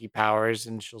magic-y powers,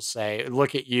 and she'll say,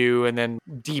 look at you, and then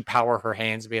depower her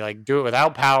hands and be like, do it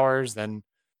without powers, then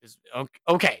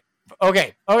okay,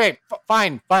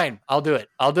 fine, I'll do it.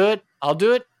 The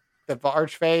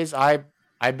archphase,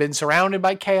 I've been surrounded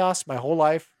by chaos my whole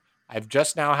life. I've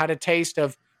just now had a taste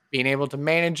of being able to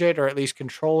manage it, or at least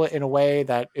control it in a way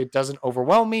that it doesn't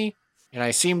overwhelm me. And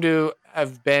I seem to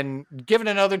have been given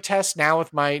another test now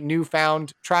with my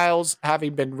newfound trials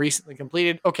having been recently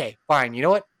completed. Okay, fine. You know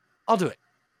what? I'll do it.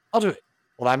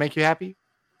 Will that make you happy?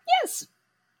 Yes.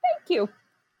 Thank you.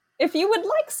 If you would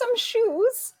like some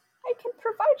shoes, I can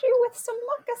provide you with some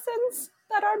moccasins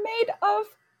that are made of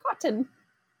cotton.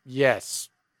 Yes.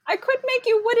 I could make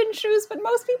you wooden shoes, but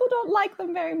most people don't like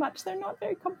them very much. They're not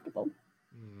very comfortable.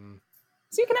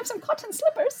 So you can have some cotton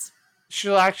slippers.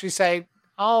 She'll actually say,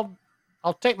 I'll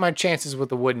take my chances with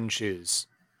the wooden shoes.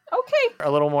 Okay. A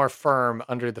little more firm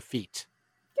under the feet.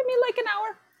 Give me like an hour.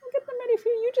 I'll get them ready for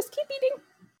you. You just keep eating.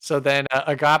 So then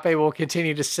Agape will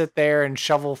continue to sit there and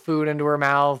shovel food into her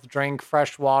mouth, drink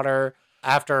fresh water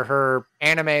after her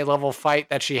anime level fight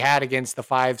that she had against the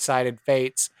 5-sided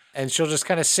fates. And she'll just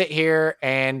kind of sit here,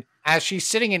 and as she's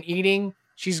sitting and eating,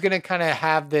 she's going to kind of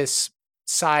have this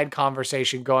side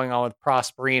conversation going on with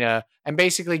Prosperina and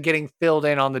basically getting filled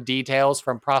in on the details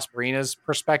from Prosperina's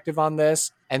perspective on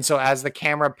this. And so as the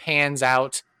camera pans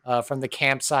out from the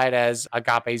campsite as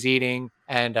Agape's eating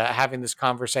and having this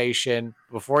conversation,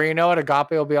 before you know it,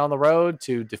 Agape will be on the road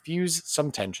to diffuse some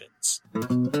tensions.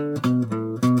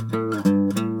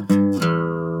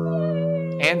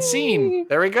 And scene.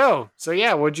 There we go. So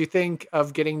yeah, what'd you think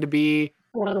of getting to be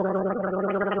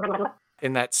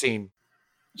in that scene?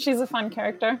 She's a fun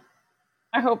character.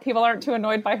 I hope people aren't too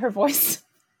annoyed by her voice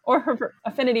or her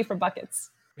affinity for buckets.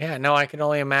 Yeah, no, I can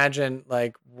only imagine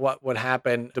like what would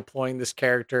happen deploying this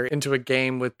character into a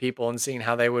game with people and seeing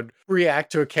how they would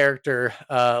react to a character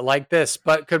like this,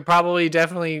 but could probably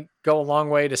definitely go a long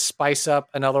way to spice up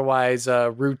an otherwise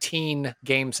routine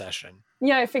game session.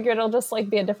 Yeah, I figured it'll just like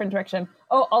be a different direction.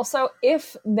 Oh, also,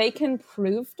 if they can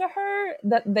prove to her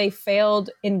that they failed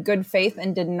in good faith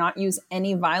and did not use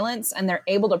any violence and they're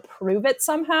able to prove it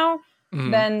somehow,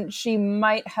 then she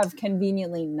might have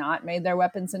conveniently not made their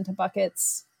weapons into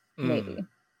buckets. Maybe.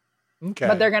 Okay.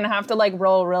 But they're going to have to like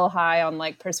roll real high on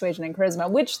like persuasion and charisma,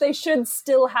 which they should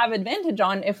still have advantage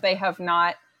on if they have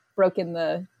not broken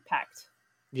the pact.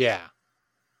 Yeah.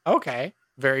 Okay.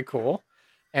 Very cool.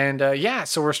 And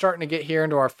so we're starting to get here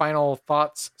into our final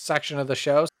thoughts section of the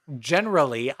show.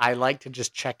 Generally, I like to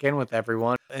just check in with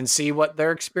everyone and see what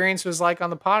their experience was like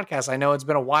on the podcast. I know it's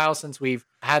been a while since we've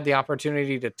had the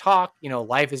opportunity to talk. You know,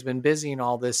 life has been busy and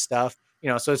all this stuff. You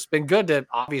know, so it's been good to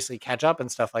obviously catch up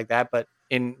and stuff like that. But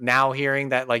in now hearing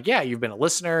that, like, yeah, you've been a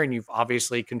listener and you've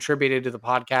obviously contributed to the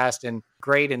podcast in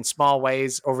great and small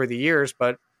ways over the years.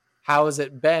 But how has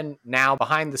it been now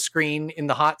behind the screen in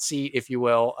the hot seat, if you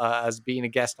will, as being a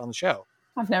guest on the show?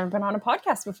 I've never been on a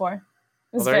podcast before.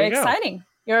 It was Well, very exciting.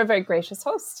 You're a very gracious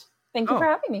host. Thank you for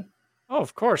having me. Oh,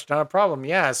 of course. Not a problem.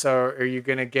 Yeah. So are you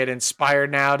going to get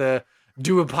inspired now to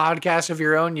do a podcast of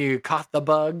your own? You caught the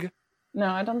bug? No,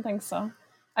 I don't think so.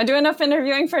 I do enough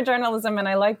interviewing for journalism and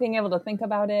I like being able to think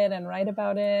about it and write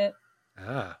about it.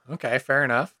 Ah, okay. Fair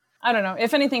enough. I don't know.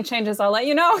 If anything changes, I'll let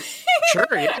you know. Sure.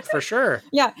 Yeah, for sure.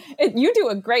 Yeah. You do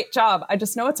a great job. I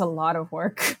just know it's a lot of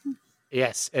work.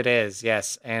 Yes, it is.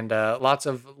 Yes. And lots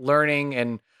of learning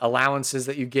and allowances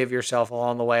that you give yourself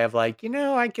along the way of like, you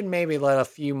know, I can maybe let a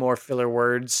few more filler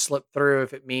words slip through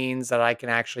if it means that I can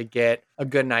actually get a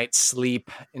good night's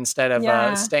sleep instead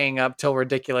of staying up till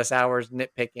ridiculous hours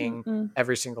nitpicking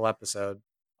every single episode.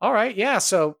 All right. Yeah.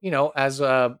 So, you know, as,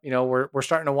 you know, we're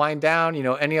starting to wind down, you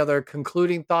know, any other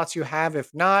concluding thoughts you have?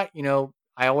 If not, you know,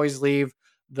 I always leave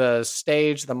the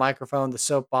stage, the microphone, the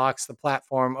soapbox, the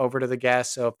platform over to the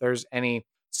guests. So if there's any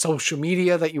social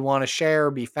media that you want to share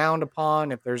or be found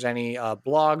upon, if there's any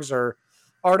blogs or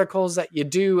articles that you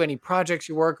do, any projects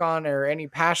you work on, or any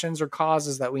passions or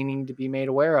causes that we need to be made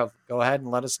aware of, go ahead and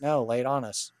let us know. Lay it on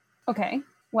us. Okay.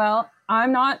 Well,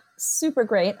 I'm not super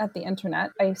great at the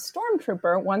internet. A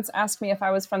stormtrooper once asked me if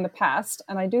I was from the past,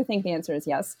 and I do think the answer is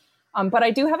yes. But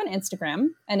I do have an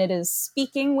Instagram, and it is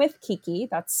Speaking with Kiki.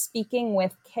 That's Speaking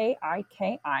with Kiki,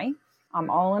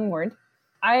 all in word.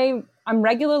 I'm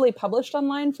regularly published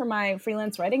online for my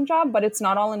freelance writing job, but it's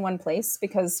not all in one place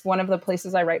because one of the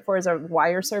places I write for is a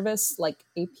wire service, like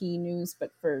AP News,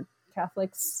 but for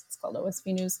Catholics. It's called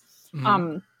OSV News.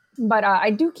 But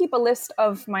I do keep a list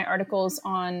of my articles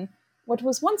on what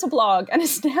was once a blog and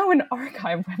is now an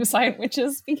archive website, which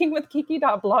is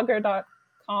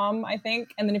speakingwithkiki.blogger.com, I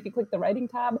think. And then if you click the writing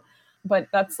tab, but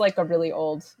that's like a really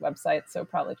old website, so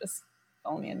probably just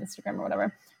follow me on Instagram or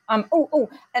whatever. And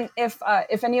if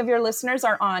any of your listeners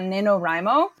are on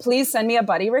NaNoWriMo, please send me a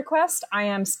buddy request. I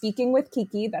am Speaking with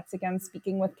Kiki. That's again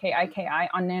Speaking with Kiki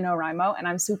on NaNoWriMo, and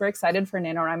I'm super excited for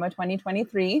NaNoWriMo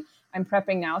 2023. I'm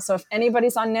prepping now, so if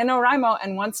anybody's on NaNoWriMo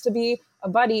and wants to be a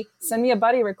buddy, send me a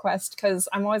buddy request because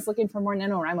I'm always looking for more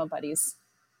NaNoWriMo buddies. Is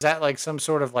that like some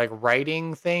sort of like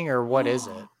writing thing, or what is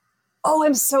it? Oh,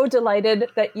 I'm so delighted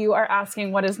that you are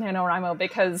asking what is NaNoWriMo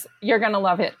because you're going to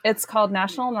love it. It's called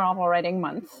National Novel Writing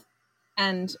Month.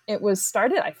 And it was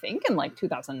started, I think, in like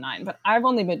 2009, but I've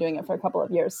only been doing it for a couple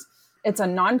of years. It's a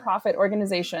nonprofit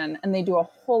organization and they do a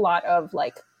whole lot of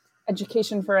like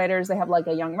education for writers. They have like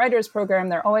a young writers program.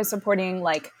 They're always supporting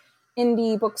like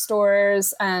indie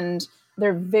bookstores and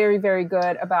they're very, very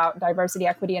good about diversity,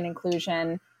 equity, and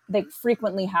inclusion. They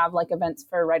frequently have like events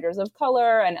for writers of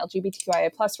color and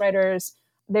LGBTQIA plus writers.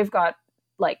 They've got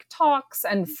like talks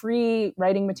and free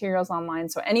writing materials online.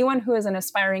 So anyone who is an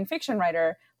aspiring fiction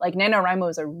writer, like NaNoWriMo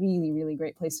is a really, really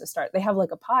great place to start. They have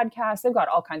like a podcast. They've got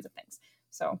all kinds of things.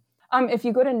 So if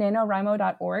you go to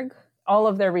nanowrimo.org, all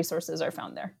of their resources are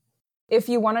found there. If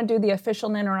you want to do the official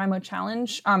NaNoWriMo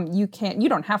challenge, you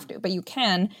don't have to, but you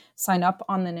can sign up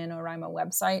on the NaNoWriMo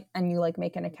website and you like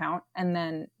make an account and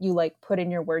then you like put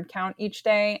in your word count each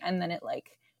day and then it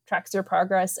like tracks your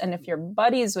progress. And if you're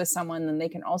buddies with someone, then they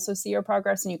can also see your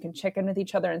progress and you can check in with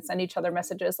each other and send each other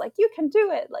messages like, you can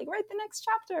do it, like write the next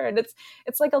chapter. And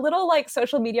it's like a little like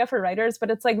social media for writers, but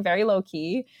it's like very low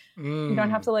key. You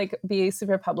don't have to like be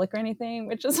super public or anything,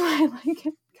 which is why I like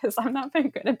it because I'm not very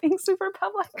good at being super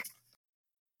public.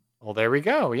 Well, there we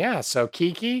go. Yeah. So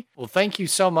Kiki, well, thank you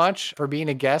so much for being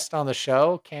a guest on the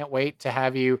show. Can't wait to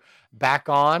have you back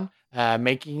on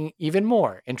making even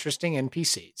more interesting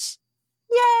NPCs.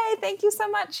 Yay! Thank you so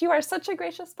much. You are such a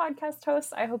gracious podcast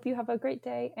host. I hope you have a great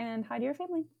day, and hi to your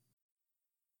family.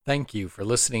 Thank you for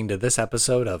listening to this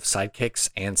episode of Sidekicks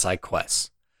and Side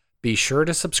Quests. Be sure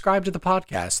to subscribe to the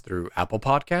podcast through Apple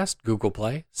Podcast, Google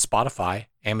Play, Spotify,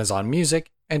 Amazon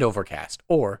Music, and Overcast,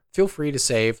 or feel free to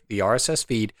save the RSS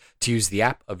feed to use the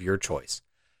app of your choice.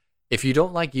 If you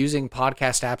don't like using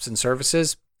podcast apps and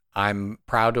services, I'm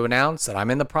proud to announce that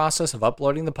I'm in the process of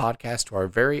uploading the podcast to our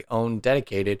very own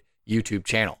dedicated YouTube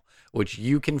channel, which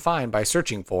you can find by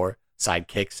searching for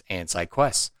Sidekicks and Side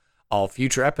Quests. All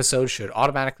future episodes should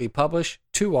automatically publish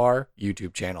to our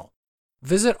YouTube channel.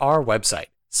 Visit our website,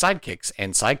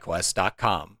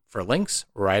 sidekicksandsidequests.com, for links,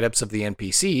 write-ups of the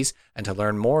NPCs, and to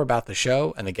learn more about the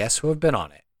show and the guests who have been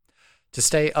on it. To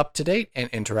stay up to date and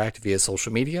interact via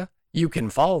social media, you can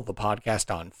follow the podcast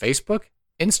on Facebook,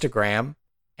 Instagram,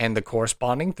 and the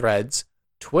corresponding threads,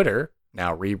 Twitter,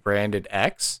 now rebranded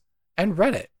X, and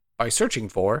Reddit by searching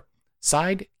for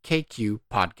SideKQ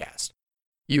Podcast.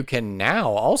 You can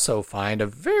now also find a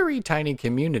very tiny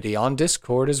community on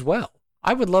Discord as well.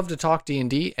 I would love to talk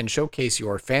D&D and showcase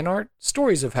your fan art,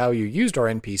 stories of how you used our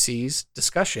NPCs,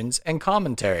 discussions, and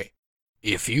commentary.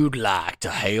 If you'd like to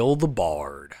hail the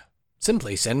bard,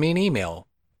 simply send me an email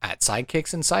at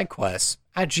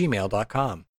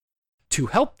sidekicksandsidequests@gmail.com. To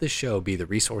help this show be the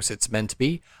resource it's meant to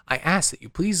be, I ask that you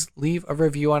please leave a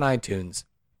review on iTunes,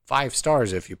 5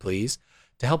 stars if you please,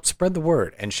 to help spread the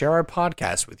word and share our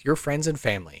podcast with your friends and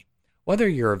family. Whether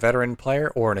you're a veteran player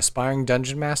or an aspiring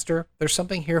dungeon master, there's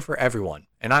something here for everyone,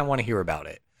 and I want to hear about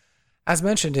it. As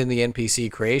mentioned in the NPC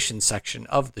creation section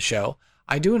of the show,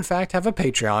 I do in fact have a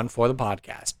Patreon for the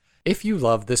podcast. If you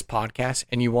love this podcast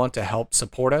and you want to help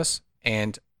support us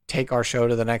and take our show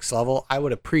to the next level, I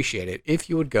would appreciate it if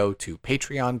you would go to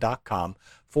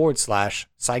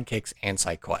patreon.com/sidekicks and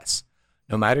sidequests.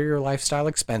 No matter your lifestyle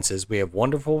expenses, we have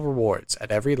wonderful rewards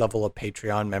at every level of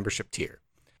Patreon membership tier.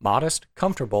 Modest,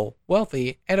 comfortable,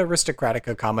 wealthy, and aristocratic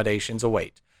accommodations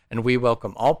await, and we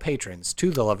welcome all patrons to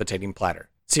the Levitating Platter.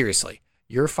 Seriously,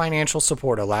 your financial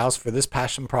support allows for this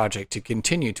passion project to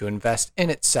continue to invest in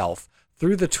itself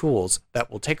through the tools that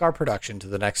will take our production to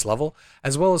the next level,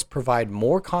 as well as provide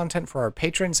more content for our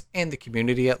patrons and the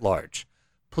community at large.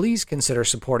 Please consider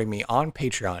supporting me on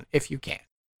Patreon if you can.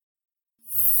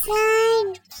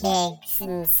 Sidekicks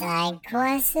and Side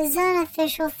Quests is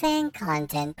unofficial fan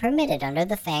content permitted under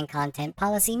the fan content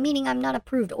policy, meaning I'm not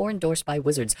approved or endorsed by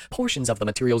Wizards. Portions of the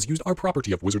materials used are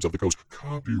property of Wizards of the Coast.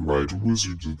 Copyright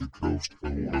Wizards of the Coast,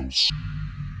 LLC.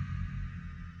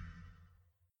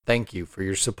 Thank you for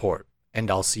your support,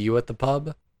 and I'll see you at the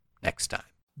pub next time.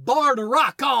 Bar to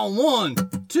rock on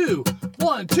 1, 2,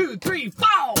 1, 2, 3, 4.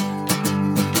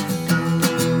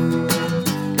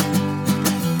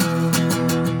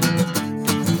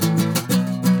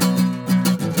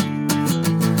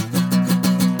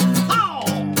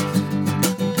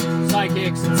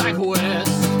 Sidekicks and Side